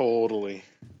Navigator, totally.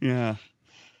 Yeah.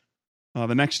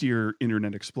 The next year,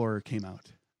 Internet Explorer came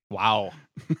out. Wow.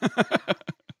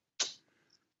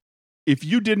 If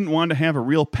you didn't want to have a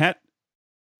real pet,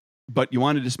 but you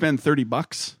wanted to spend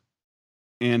 $30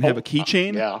 and have a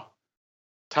keychain, yeah,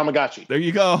 Tamagotchi. There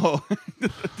you go.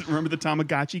 Remember the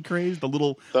Tamagotchi craze? The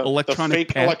little electronic fake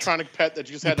pet? electronic pet that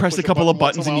you just had to press push a couple of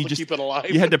buttons and and you just keep it alive.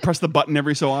 You had to press the button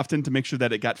every so often to make sure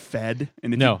that it got fed.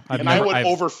 And I would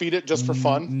overfeed it just for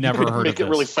fun. Never heard make of it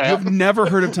really this. fat. You've never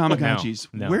heard of Tamagotchis?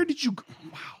 No. Where did you?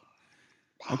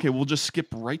 Wow. Okay, we'll just skip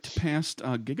right past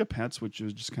Gigapets, which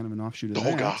is just kind of an offshoot of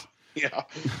that. God. Yeah.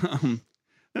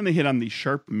 Then they hit on the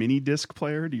Sharp mini disc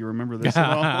player. Do you remember this at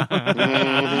all?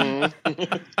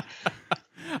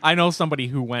 I know somebody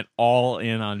who went all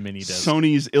in on mini discs.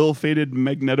 Sony's ill-fated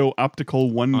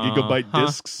magneto-optical 1 gigabyte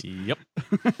discs. Yep.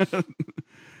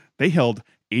 They held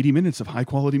 80 minutes of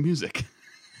high-quality music.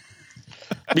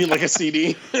 I mean, like a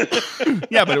CD.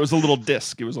 Yeah, but it was a little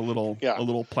disc. It was a little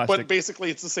plastic. But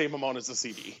basically, it's the same amount as a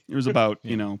CD. It was about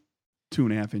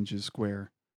 2.5 inches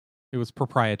square. It was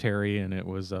proprietary, and it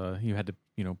was you had to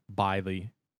buy the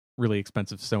really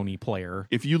expensive Sony player.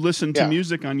 If you listened to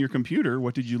music on your computer,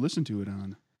 what did you listen to it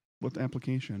on? What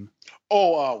application?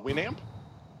 Oh, Winamp?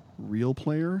 Real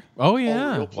Player? Oh,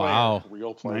 yeah. Real Player. Wow.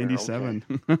 Real Player. 97.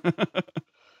 Okay.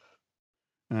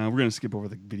 We're going to skip over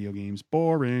the video games.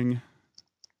 Boring.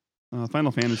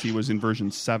 Final Fantasy was in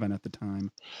version 7 at the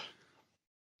time.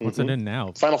 What's it in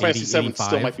now? Final Fantasy 7 85?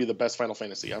 still might be the best Final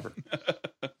Fantasy ever.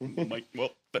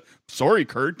 Sorry,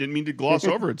 Curt. Didn't mean to gloss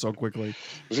over it so quickly.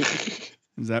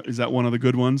 Is that one of the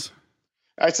good ones?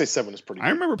 I'd say 7 is pretty good.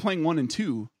 I remember playing 1 and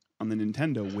 2 on the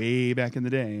Nintendo way back in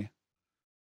the day.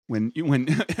 When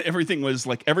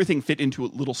everything fit into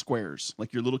little squares,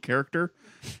 like your little character,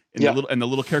 and the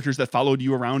little characters that followed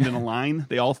you around in a line,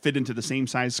 they all fit into the same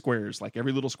size squares. Like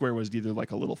every little square was either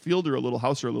like a little field or a little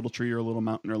house or a little tree or a little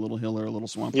mountain or a little hill or a little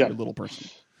swamp or a little person.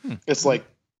 It's like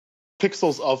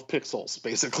pixels of pixels,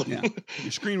 basically. Yeah.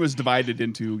 Your screen was divided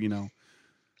into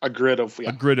a grid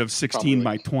of 16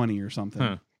 by 20 or something,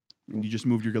 and you just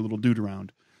moved your little dude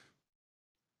around.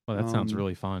 Well, that sounds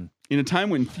really fun. In a time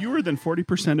when fewer than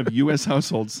 40% of U.S.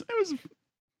 households, it was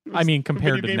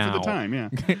compared a video to game now, for the time, yeah,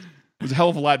 it was a hell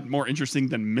of a lot more interesting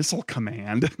than Missile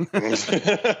Command.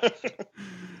 At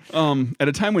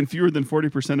a time when fewer than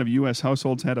 40% of U.S.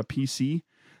 households had a PC,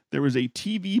 there was a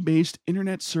TV-based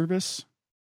internet service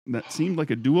that seemed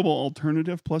like a doable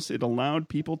alternative. Plus, it allowed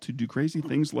people to do crazy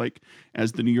things like,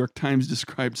 as the New York Times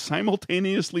described,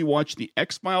 simultaneously watch the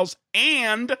X-Files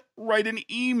and write an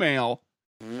email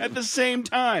at the same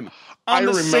time on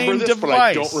the same device. But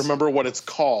I don't remember what it's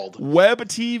called. Web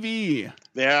TV.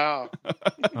 Yeah.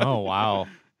 Oh, wow.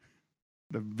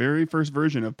 The very first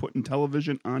version of putting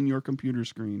television on your computer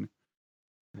screen.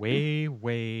 Way,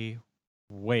 way,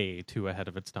 way too ahead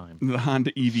of its time. The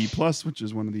Honda EV Plus, which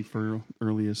is one of the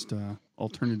earliest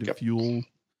alternative fuel.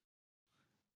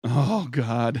 Oh,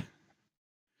 God.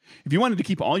 If you wanted to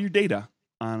keep all your data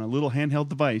on a little handheld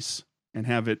device and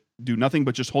have it do nothing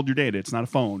but just hold your data, it's not a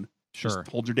phone. Sure.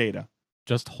 Just hold your data.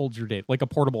 Just hold your data. Like a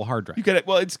portable hard drive. You get it.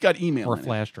 Well, it's got email. Or a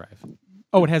flash drive.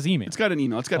 Oh, it has email. It's got an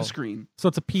email. It's got a screen. So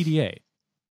it's a PDA.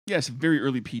 Yes, very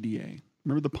early PDA.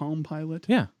 Remember the Palm Pilot?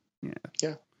 Yeah.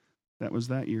 Yeah. That was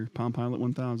that year. Palm Pilot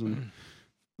 1000.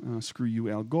 Screw you,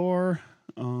 Al Gore.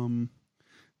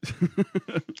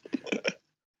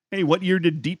 Hey, what year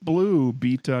did Deep Blue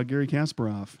beat Gary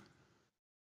Kasparov?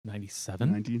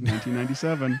 97?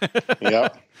 1997. Yeah.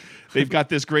 They've got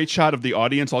this great shot of the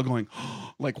audience all going,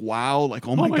 like, wow, like,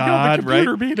 oh my God, God, the right?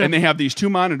 computer beat it. And they have these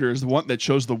two monitors, the one that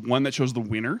shows the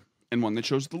winner and one that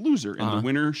shows the loser. And the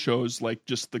winner shows like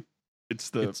just the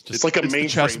it's like a mainframe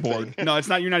chessboard. thing. No, it's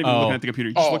not. You're not even looking at the computer.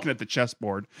 You're just looking at the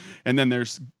chessboard. And then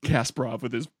there's Kasparov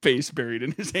with his face buried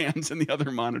in his hands, and the other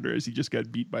monitor as he just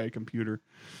got beat by a computer.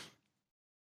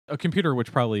 A computer which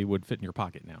probably would fit in your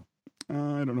pocket now.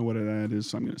 I don't know what that is,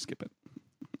 so I'm going to skip it.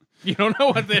 You don't know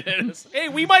what it is. Hey,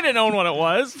 we might have known what it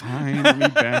was. Fine, let me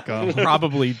back up.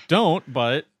 Probably don't,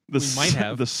 but we might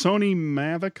have. The Sony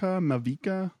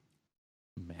Mavica.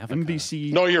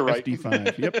 NBC. No, you're right.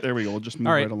 55. Yep, there we go. We'll just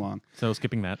move right along. So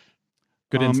skipping that.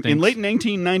 Good instincts. In late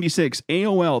 1996,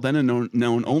 AOL, then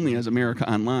known only as America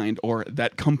Online, or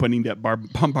that company that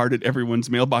bombarded everyone's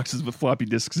mailboxes with floppy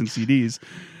disks and CDs,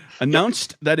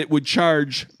 announced that it would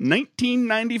charge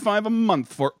 $19.95 a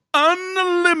month for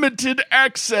unlimited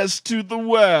access to the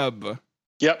web.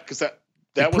 Yep, because that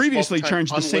was previously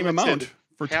charged the same amount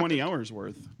for 20 hours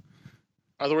worth.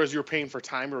 Otherwise, you're paying for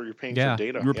time or you're paying for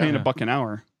data. You were paying $1 an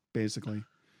hour, basically.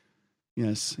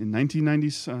 Yes, in late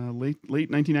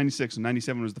 1996 and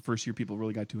 97 was the first year people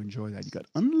really got to enjoy that. You got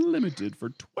unlimited for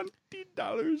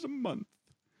 $20 a month.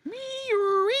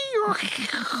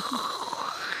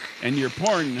 And your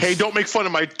porn... Hey, don't make fun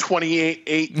of my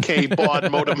 8K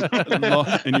baud modem.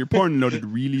 And your porn loaded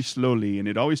really slowly, and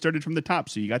it always started from the top,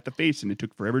 so you got the face, and it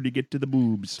took forever to get to the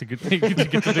boobs. To get to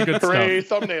the good Hooray,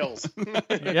 stuff. thumbnails.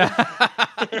 Yeah.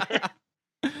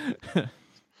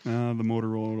 The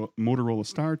Motorola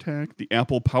StarTAC, the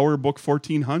Apple PowerBook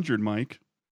 1400, Mike.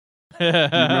 You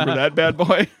remember that bad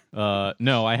boy?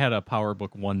 No, I had a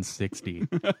PowerBook 160.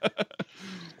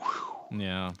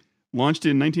 Yeah. Launched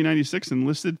in 1996 and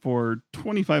listed for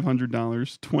 $2,500,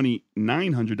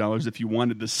 $2,900 if you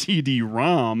wanted the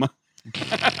CD-ROM.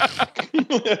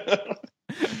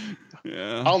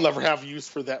 Yeah. I'll never have use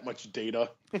for that much data.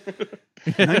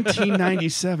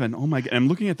 1997. Oh my God. I'm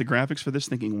looking at the graphics for this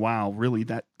thinking, wow, really?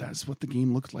 That's what the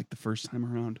game looked like the first time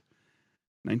around.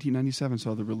 1997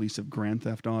 saw the release of Grand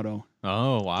Theft Auto.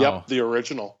 Oh, wow. Yep, the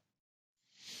original.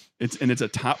 It's a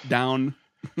top-down...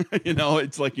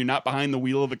 it's like you're not behind the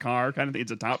wheel of the car kind of thing.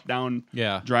 It's a top-down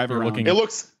drive around. It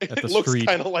looks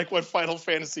kind of like what Final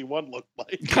Fantasy 1 looked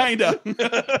like. Kind of.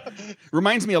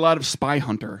 Reminds me a lot of Spy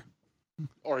Hunter.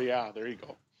 Or there you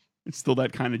go. It's still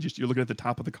that kind of just, you're looking at the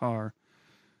top of the car.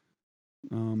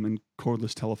 And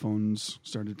cordless telephones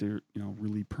started to,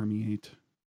 really permeate.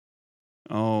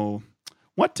 Oh,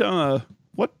 what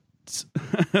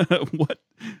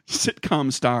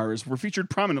sitcom stars were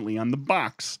featured prominently on the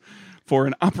box for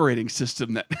an operating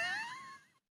system that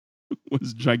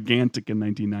was gigantic in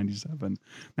 1997.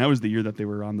 That was the year that they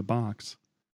were on the box.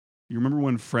 You remember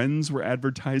when Friends were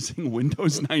advertising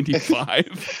Windows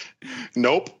 95?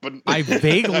 Nope, but I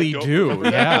vaguely do.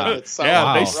 Yeah,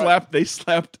 wow.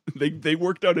 They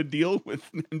worked out a deal with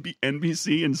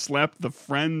NBC and slapped the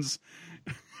Friends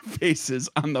faces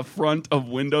on the front of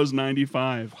Windows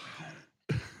 95.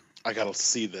 I gotta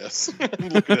see this. I'm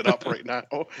looking it up right now.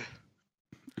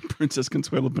 Princess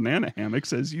Consuelo Banana Hammock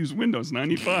says use Windows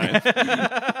 95.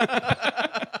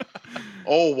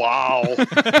 Oh, wow.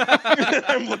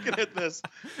 I'm looking at this.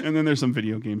 And then there's some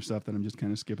video game stuff that I'm just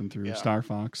kind of skipping through. Yeah. Star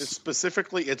Fox.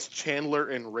 Specifically, it's Chandler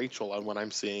and Rachel on what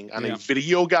I'm seeing. On a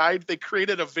video guide. They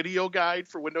created a video guide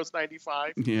for Windows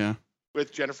 95. Yeah.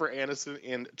 With Jennifer Aniston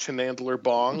and Chandler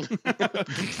Bong.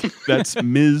 That's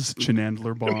Ms.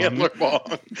 Chandler Bong. Chandler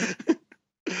Bong.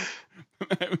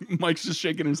 Mike's just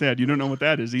shaking his head. You don't know what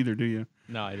that is either, do you?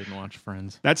 No, I didn't watch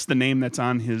Friends. That's the name that's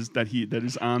on his TV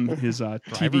guide.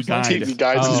 TV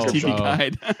guide TV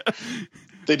guide.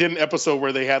 They did an episode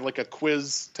where they had like a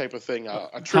quiz type of thing.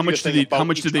 How much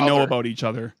did they know about each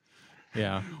other?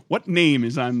 Yeah. What name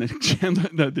is on the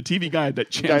TV guide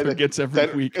that Chandler gets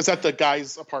every week? Is that the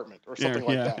guy's apartment or something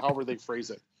like that? However they phrase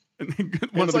it.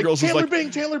 One of the girls Chandler is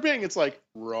like, Taylor Bing. It's like,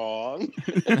 wrong.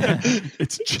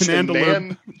 It's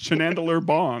Chandler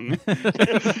Bong.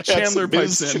 Chandler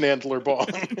pipes in. Chandler Bong.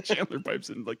 Chandler pipes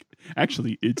in like,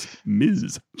 actually, it's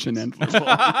Ms. Chandler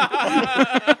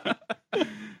Bong.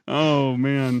 Oh,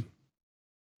 man.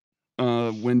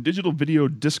 When digital video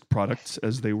disc products,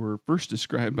 as they were first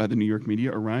described by the New York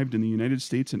media, arrived in the United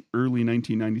States in early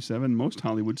 1997, most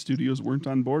Hollywood studios weren't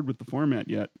on board with the format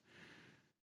yet.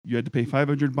 You had to pay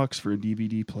 $500 for a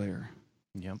DVD player.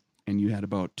 Yep. And you had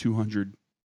about 200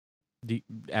 the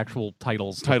actual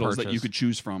titles that you could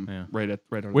choose from. Yeah. right out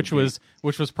of the which gate.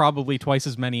 was probably twice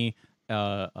as many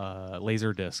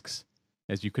laser discs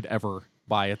as you could ever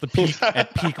buy at the peak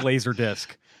at laser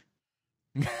disc.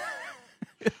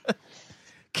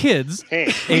 Kids,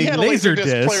 Hey, a had laser disc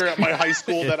disc player at my high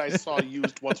school that I saw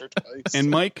used once or twice.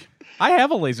 And Mike, I have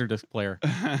a laser disc player.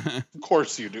 Of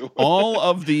course you do. all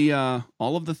of the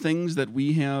things that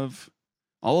we have,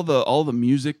 all of the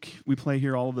music we play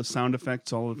here, all of the sound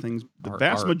effects, all of the things, the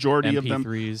vast majority of them are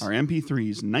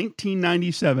MP3s.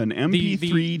 1997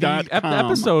 MP3.com. The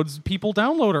episodes people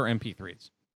download are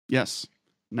MP3s. Yes.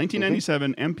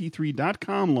 1997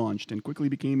 MP3.com launched and quickly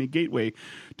became a gateway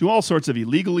to all sorts of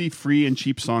illegally free and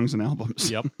cheap songs and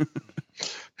albums. Yep.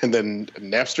 And then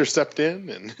Napster stepped in,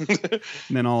 and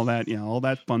then all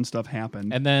that fun stuff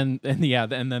happened. And then the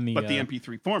but the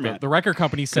MP3 format, the record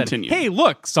company said, continued. "Hey,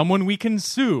 look, someone we can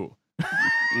sue."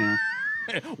 Yeah.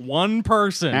 One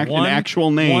person, an actual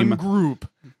name, one group,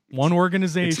 one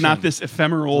organization. It's not this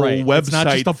ephemeral website. It's not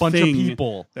just a bunch of thing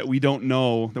people that we don't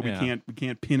know, that we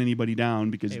can't pin anybody down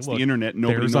because it's the internet.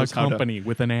 Nobody there's knows a company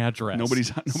with an address. Nobody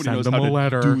Send knows them how a to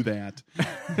letter. do that.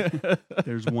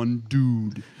 There's one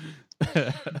dude.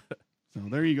 So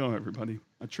there you go, everybody.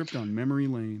 A trip down memory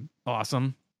lane.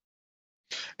 Awesome.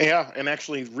 Yeah, and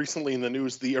actually recently in the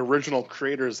news, the original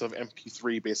creators of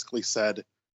MP3 basically said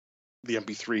the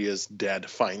MP3 is dead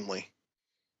finally.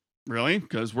 Really?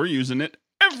 Because we're using it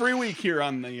every week here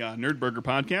on the NerdBurger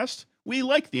podcast. We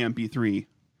like the MP3.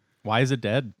 Why is it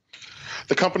dead?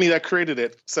 The company that created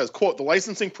it says, quote, the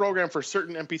licensing program for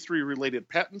certain MP3 related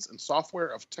patents and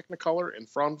software of Technicolor and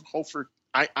Fraunhofer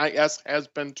IIS has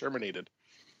been terminated.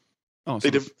 Oh, so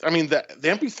the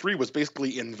MP3 was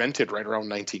basically invented right around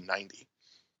 1990.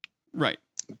 Right.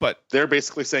 But they're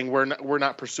basically saying we're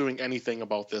not pursuing anything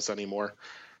about this anymore.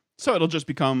 So it'll just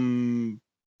become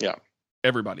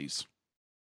everybody's.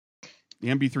 The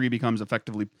MP3 becomes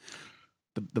effectively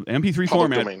the MP3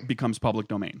 format becomes public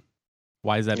domain.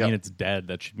 Why does that mean it's dead?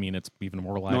 That should mean it's even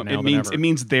more alive now than ever. It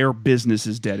means their business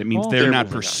is dead. It means they're not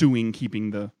pursuing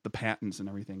keeping the patents and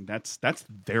everything. That's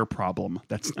their problem.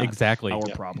 That's not exactly our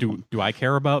problem. Do I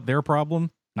care about their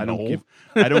problem? I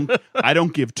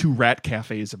don't give two rat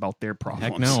cafes about their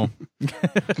problems. Heck no.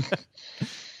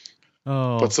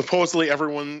 Oh. But supposedly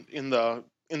everyone in the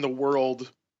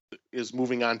world is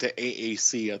moving on to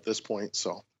AAC at this point,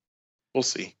 so we'll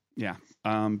see. Yeah.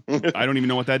 I don't even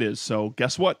know what that is. So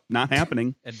guess what? Not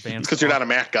happening. Advanced, because you're not a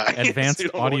Mac guy. Advanced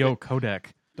audio codec.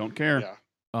 Don't care. Yeah.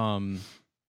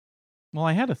 Well,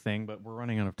 I had a thing, but we're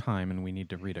running out of time, and we need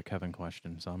to read a Kevin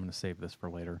question, so I'm going to save this for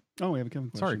later. Oh, we have a Kevin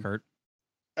question. Sorry, Curt.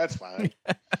 That's fine.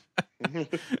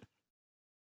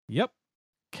 Yep.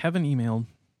 Kevin emailed.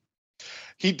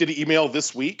 Did he email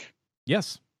this week?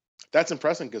 Yes. That's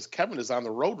impressive because Kevin is on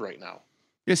the road right now.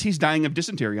 Yes, he's dying of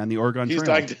dysentery on the Oregon Trail. He's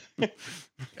dying.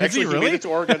 Actually, he made it to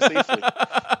Oregon safely.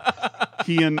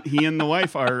 He and the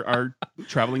wife are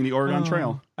traveling the Oregon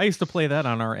Trail. I used to play that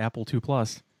on our Apple II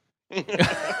Plus. Yep.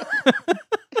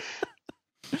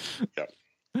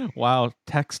 Wow,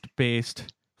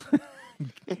 text-based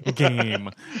game.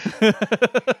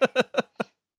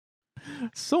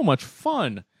 So much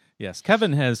fun. Yes,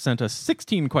 Kevin has sent us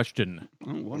 16 question.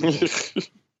 Oh, wonderful.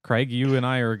 Craig, you and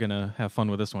I are going to have fun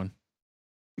with this one.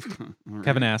 Right.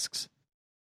 Kevin asks,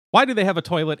 why do they have a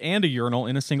toilet and a urinal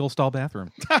in a single stall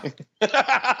bathroom?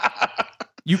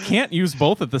 You can't use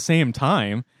both at the same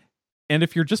time. And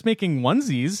if you're just making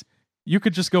onesies, you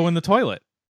could just go in the toilet.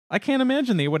 I can't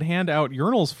imagine they would hand out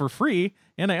urinals for free,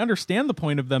 and I understand the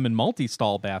point of them in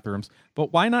multi-stall bathrooms,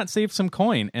 but why not save some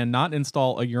coin and not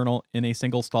install a urinal in a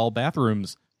single stall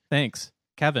bathrooms? Thanks,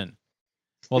 Kevin.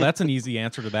 Well, that's an easy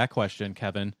answer to that question,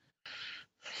 Kevin.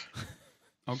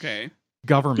 Okay.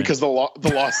 Government. Because the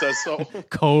law says so.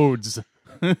 Codes.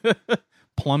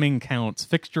 plumbing counts,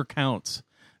 fixture counts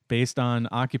based on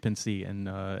occupancy and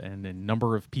the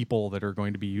number of people that are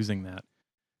going to be using that.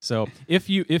 So if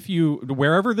you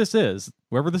wherever this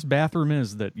bathroom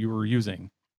is that you were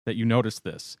using, that you noticed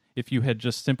this, if you had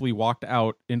just simply walked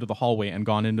out into the hallway and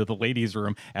gone into the ladies'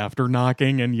 room after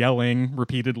knocking and yelling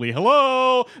repeatedly,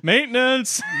 "Hello,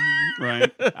 maintenance,"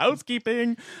 right,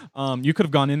 housekeeping, you could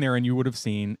have gone in there and you would have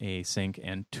seen a sink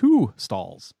and 2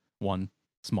 stalls, one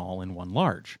small and one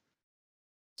large.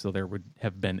 So there would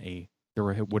have been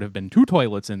 2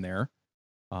 toilets in there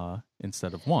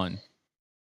instead of one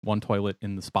toilet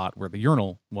in the spot where the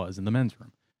urinal was in the men's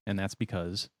room. And that's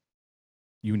because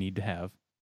you need to have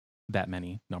that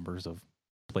many numbers of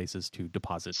places to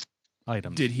deposit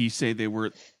items. Did he say the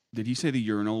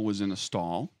urinal was in a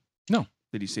stall? No.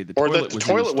 Did he say the or toilet that the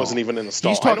toilet wasn't even in the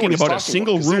stall? He's talking about a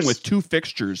single room with 2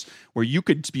 fixtures where you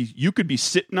could be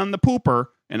sitting on the pooper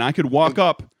and I could walk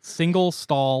up. Single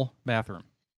stall bathroom.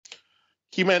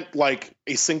 He meant like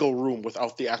a single room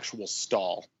without the actual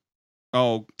stall.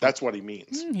 Oh, that's what he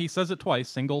means. He says it twice.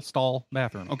 Single stall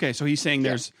bathroom. Okay, so he's saying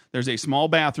there's a small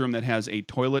bathroom that has a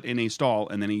toilet in a stall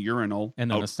and then a urinal and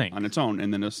then a sink on its own,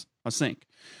 and then a sink.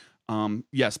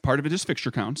 Yes, part of it is fixture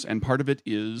counts, and part of it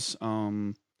is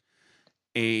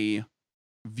a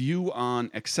view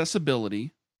on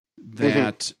accessibility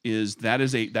that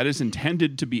is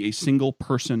intended to be a single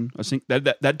person.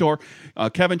 That door,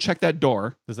 Kevin, check that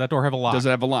door. Does that door have a lock? Does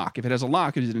it have a lock? If it has a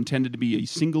lock, it is intended to be a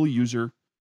single user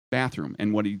bathroom.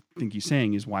 And what I think he's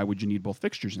saying is, why would you need both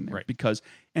fixtures in there? Right.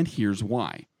 And here's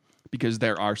why. Because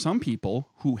there are some people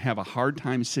who have a hard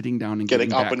time sitting down and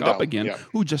getting back up again,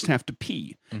 who just have to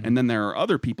pee. Mm-hmm. And then there are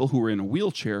other people who are in a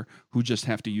wheelchair who just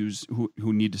have to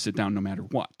who need to sit down no matter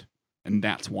what. And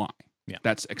that's why. Yeah.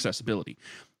 That's accessibility.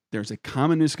 There's a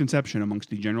common misconception amongst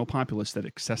the general populace that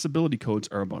accessibility codes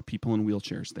are about people in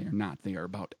wheelchairs. They are not. They are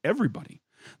about everybody.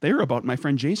 They are about my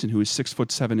friend Jason, who is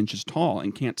 6'7" tall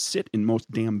and can't sit in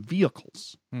most damn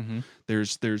vehicles. Mm-hmm.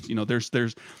 There's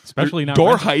especially not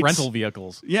door heights, rental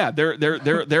vehicles. Yeah,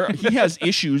 he has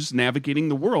issues navigating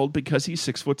the world because he's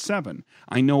 6'7".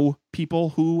 I know people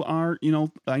who are,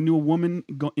 I knew a woman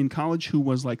in college who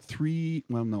was like she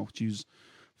was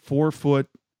 4'8"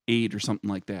 or something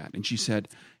like that, and she said,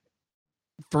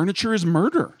 "Furniture is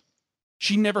murder."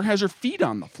 She never has her feet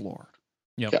on the floor.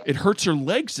 Yep. Yeah. It hurts her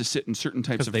legs to sit in certain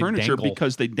types of furniture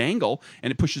because they dangle,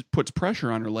 and it puts pressure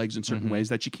on her legs in certain ways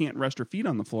that she can't rest her feet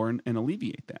on the floor and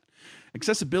alleviate that.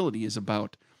 Accessibility is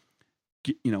about,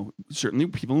 certainly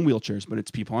people in wheelchairs, but it's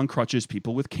people on crutches,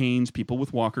 people with canes, people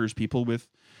with walkers,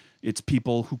 it's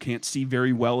people who can't see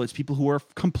very well, it's people who are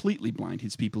completely blind,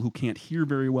 it's people who can't hear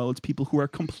very well, it's people who are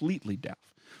completely deaf.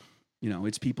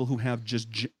 It's people who have just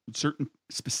certain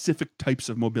specific types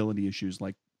of mobility issues,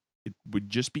 like it would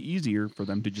just be easier for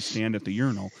them to just stand at the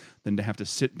urinal than to have to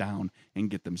sit down and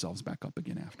get themselves back up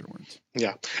again afterwards.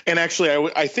 Yeah. And actually,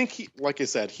 I think, like I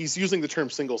said, he's using the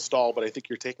term single stall, but I think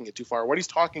you're taking it too far. What he's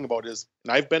talking about is,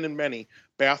 and I've been in many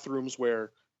bathrooms where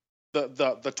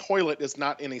the toilet is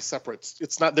not in a separate,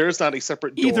 there is not a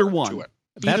separate door either one. To it.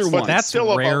 That's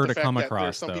still rare to come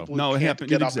across, though. No, it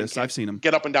happens. It exists. I've seen them.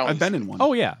 Get up and down. I've been in one.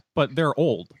 Oh, yeah. But they're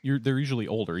old. They're usually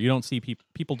older. You don't see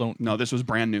people don't. No, this was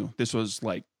brand new. This was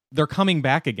like. They're coming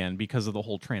back again because of the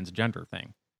whole transgender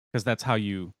thing. Because that's how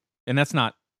and that's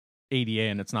not ADA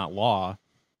and it's not law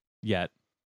yet.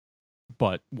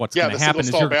 But what's going to happen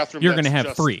is you're going to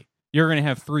have 3. You're going to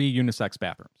have 3 unisex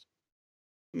bathrooms.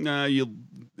 No,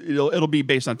 it'll be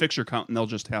based on fixture count, and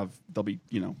they'll be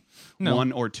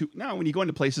 1 or 2. No, when you go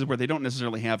into places where they don't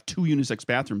necessarily have 2 unisex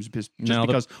bathrooms,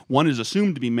 because one is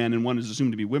assumed to be men and one is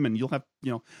assumed to be women, you'll have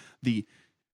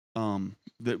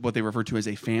what they refer to as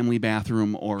a family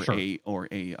bathroom or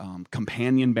a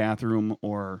companion bathroom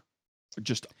or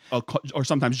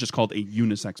sometimes just called a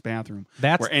unisex bathroom.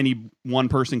 That's where any one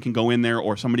person can go in there,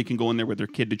 or somebody can go in there with their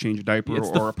kid to change a diaper,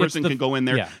 or a person can go in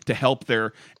there to help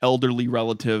their elderly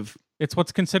relative. It's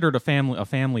what's considered a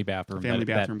family bathroom.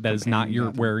 That is not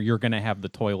where you're going to have the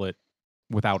toilet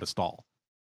without a stall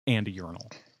and a urinal.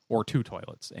 Or 2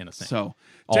 toilets and a sink. So,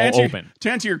 open. To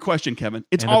answer your question, Kevin,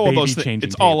 it's all of those things.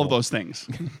 It's all of those things.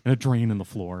 And a drain in the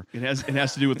floor. It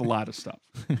has to do with a lot of stuff.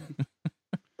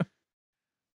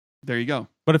 There you go.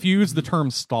 But if you use the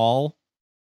term stall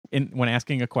when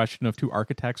asking a question of 2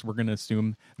 architects, we're going to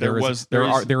assume there is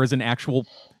an actual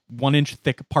 1-inch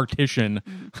thick partition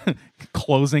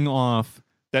closing off.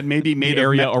 That may be made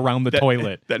around the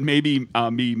toilet. That may be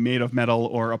made of metal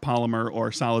or a polymer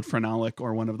or solid phenolic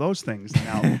or one of those things.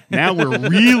 Now we're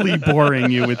really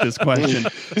boring you with this question.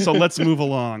 So let's move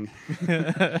along.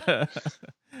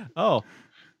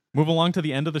 Move along to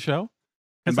the end of the show?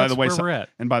 And by the way, where we're at.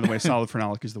 And by the way, solid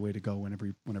phenolic is the way to go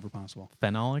whenever possible.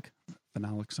 Phenolic?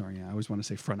 Phenolic, sorry. Yeah, I always want to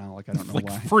say phenolic. I don't know like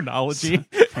why. Phrenology.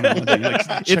 Phrenology,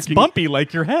 like It's bumpy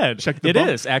like your head. It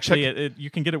is. Actually,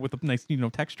 you can get it with a nice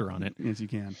texture on it. Yes, you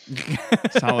can.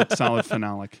 solid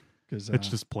phenolic. Because it's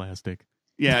just plastic.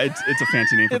 Yeah, it's a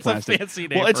fancy name for plastic. It's a fancy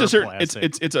name well, it's for a certain. plastic.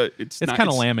 It's kind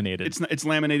of laminated. It's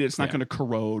laminated. It's not Yeah. going to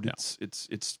corrode. No.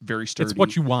 It's very sturdy. It's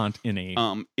what you want in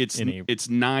a. It's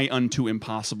nigh unto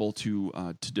impossible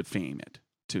to defame it.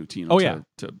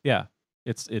 Yeah.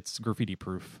 It's graffiti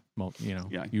proof.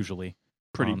 Yeah. Usually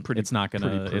Pretty. It's not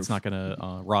gonna. proof. It's not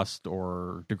gonna rust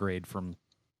or degrade from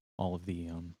all of the.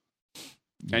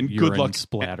 And good luck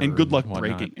splatter. And good luck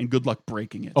whatnot. breaking. And good luck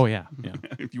breaking it. Oh yeah.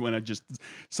 If you want to just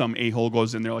some a-hole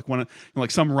goes in there like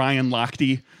some Ryan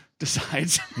Lochte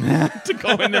decides to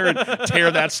go in there and tear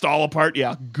that stall apart.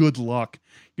 Yeah, good luck.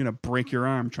 You're gonna break your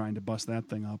arm trying to bust that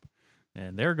thing up.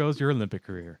 And there goes your Olympic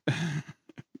career.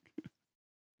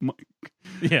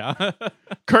 Yeah.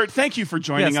 Curt, thank you for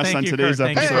joining us on today's Curt.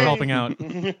 episode. Thanks for helping out.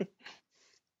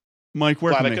 Mike,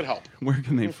 where Glad can I could help. Where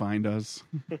can they find us?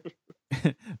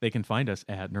 They can find us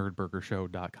at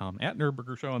nerdburgershow.com, at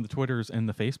Nerdburger Show on the Twitters and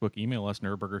the Facebook. Email us,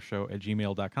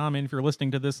 nerdburgershow@gmail.com. And if you're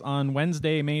listening to this on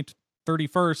Wednesday, May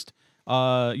 31st,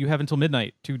 you have until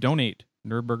midnight to donate.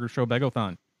 Nerdburger Show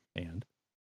Begathon. And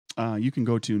you can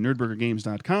go to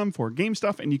nerdburgergames.com for game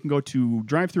stuff, and you can go to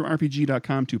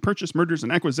drivethroughrpg.com to purchase Murders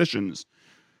and Acquisitions.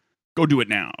 Go do it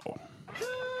now.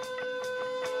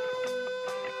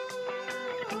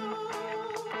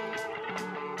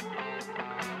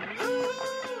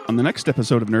 On the next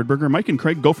episode of Nerdburger, Mike and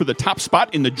Craig go for the top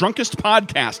spot in the drunkest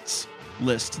podcasts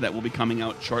list that will be coming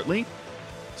out shortly.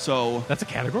 So that's a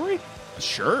category?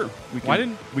 Sure. We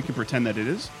can pretend that it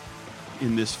is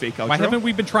in this fake outro. Why haven't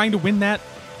we been trying to win that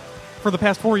for the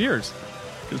past 4 years?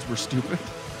 Because we're stupid.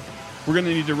 We're going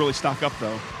to need to really stock up,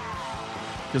 though.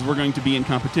 Because we're going to be in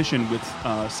competition with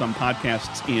some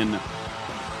podcasts in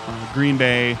Green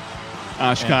Bay,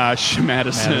 Oshkosh,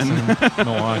 Madison,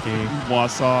 Milwaukee,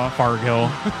 Wausau, Fargo,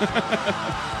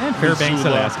 and Fairbanks,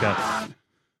 Alaska.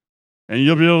 And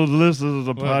you'll be able to listen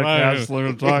to the podcast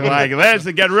and talk like this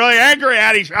and get really angry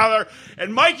at each other.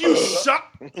 And Mike, you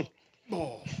suck.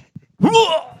 Oh.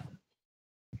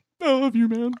 I love you,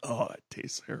 man. Oh, it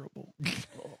tastes terrible.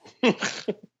 Oh.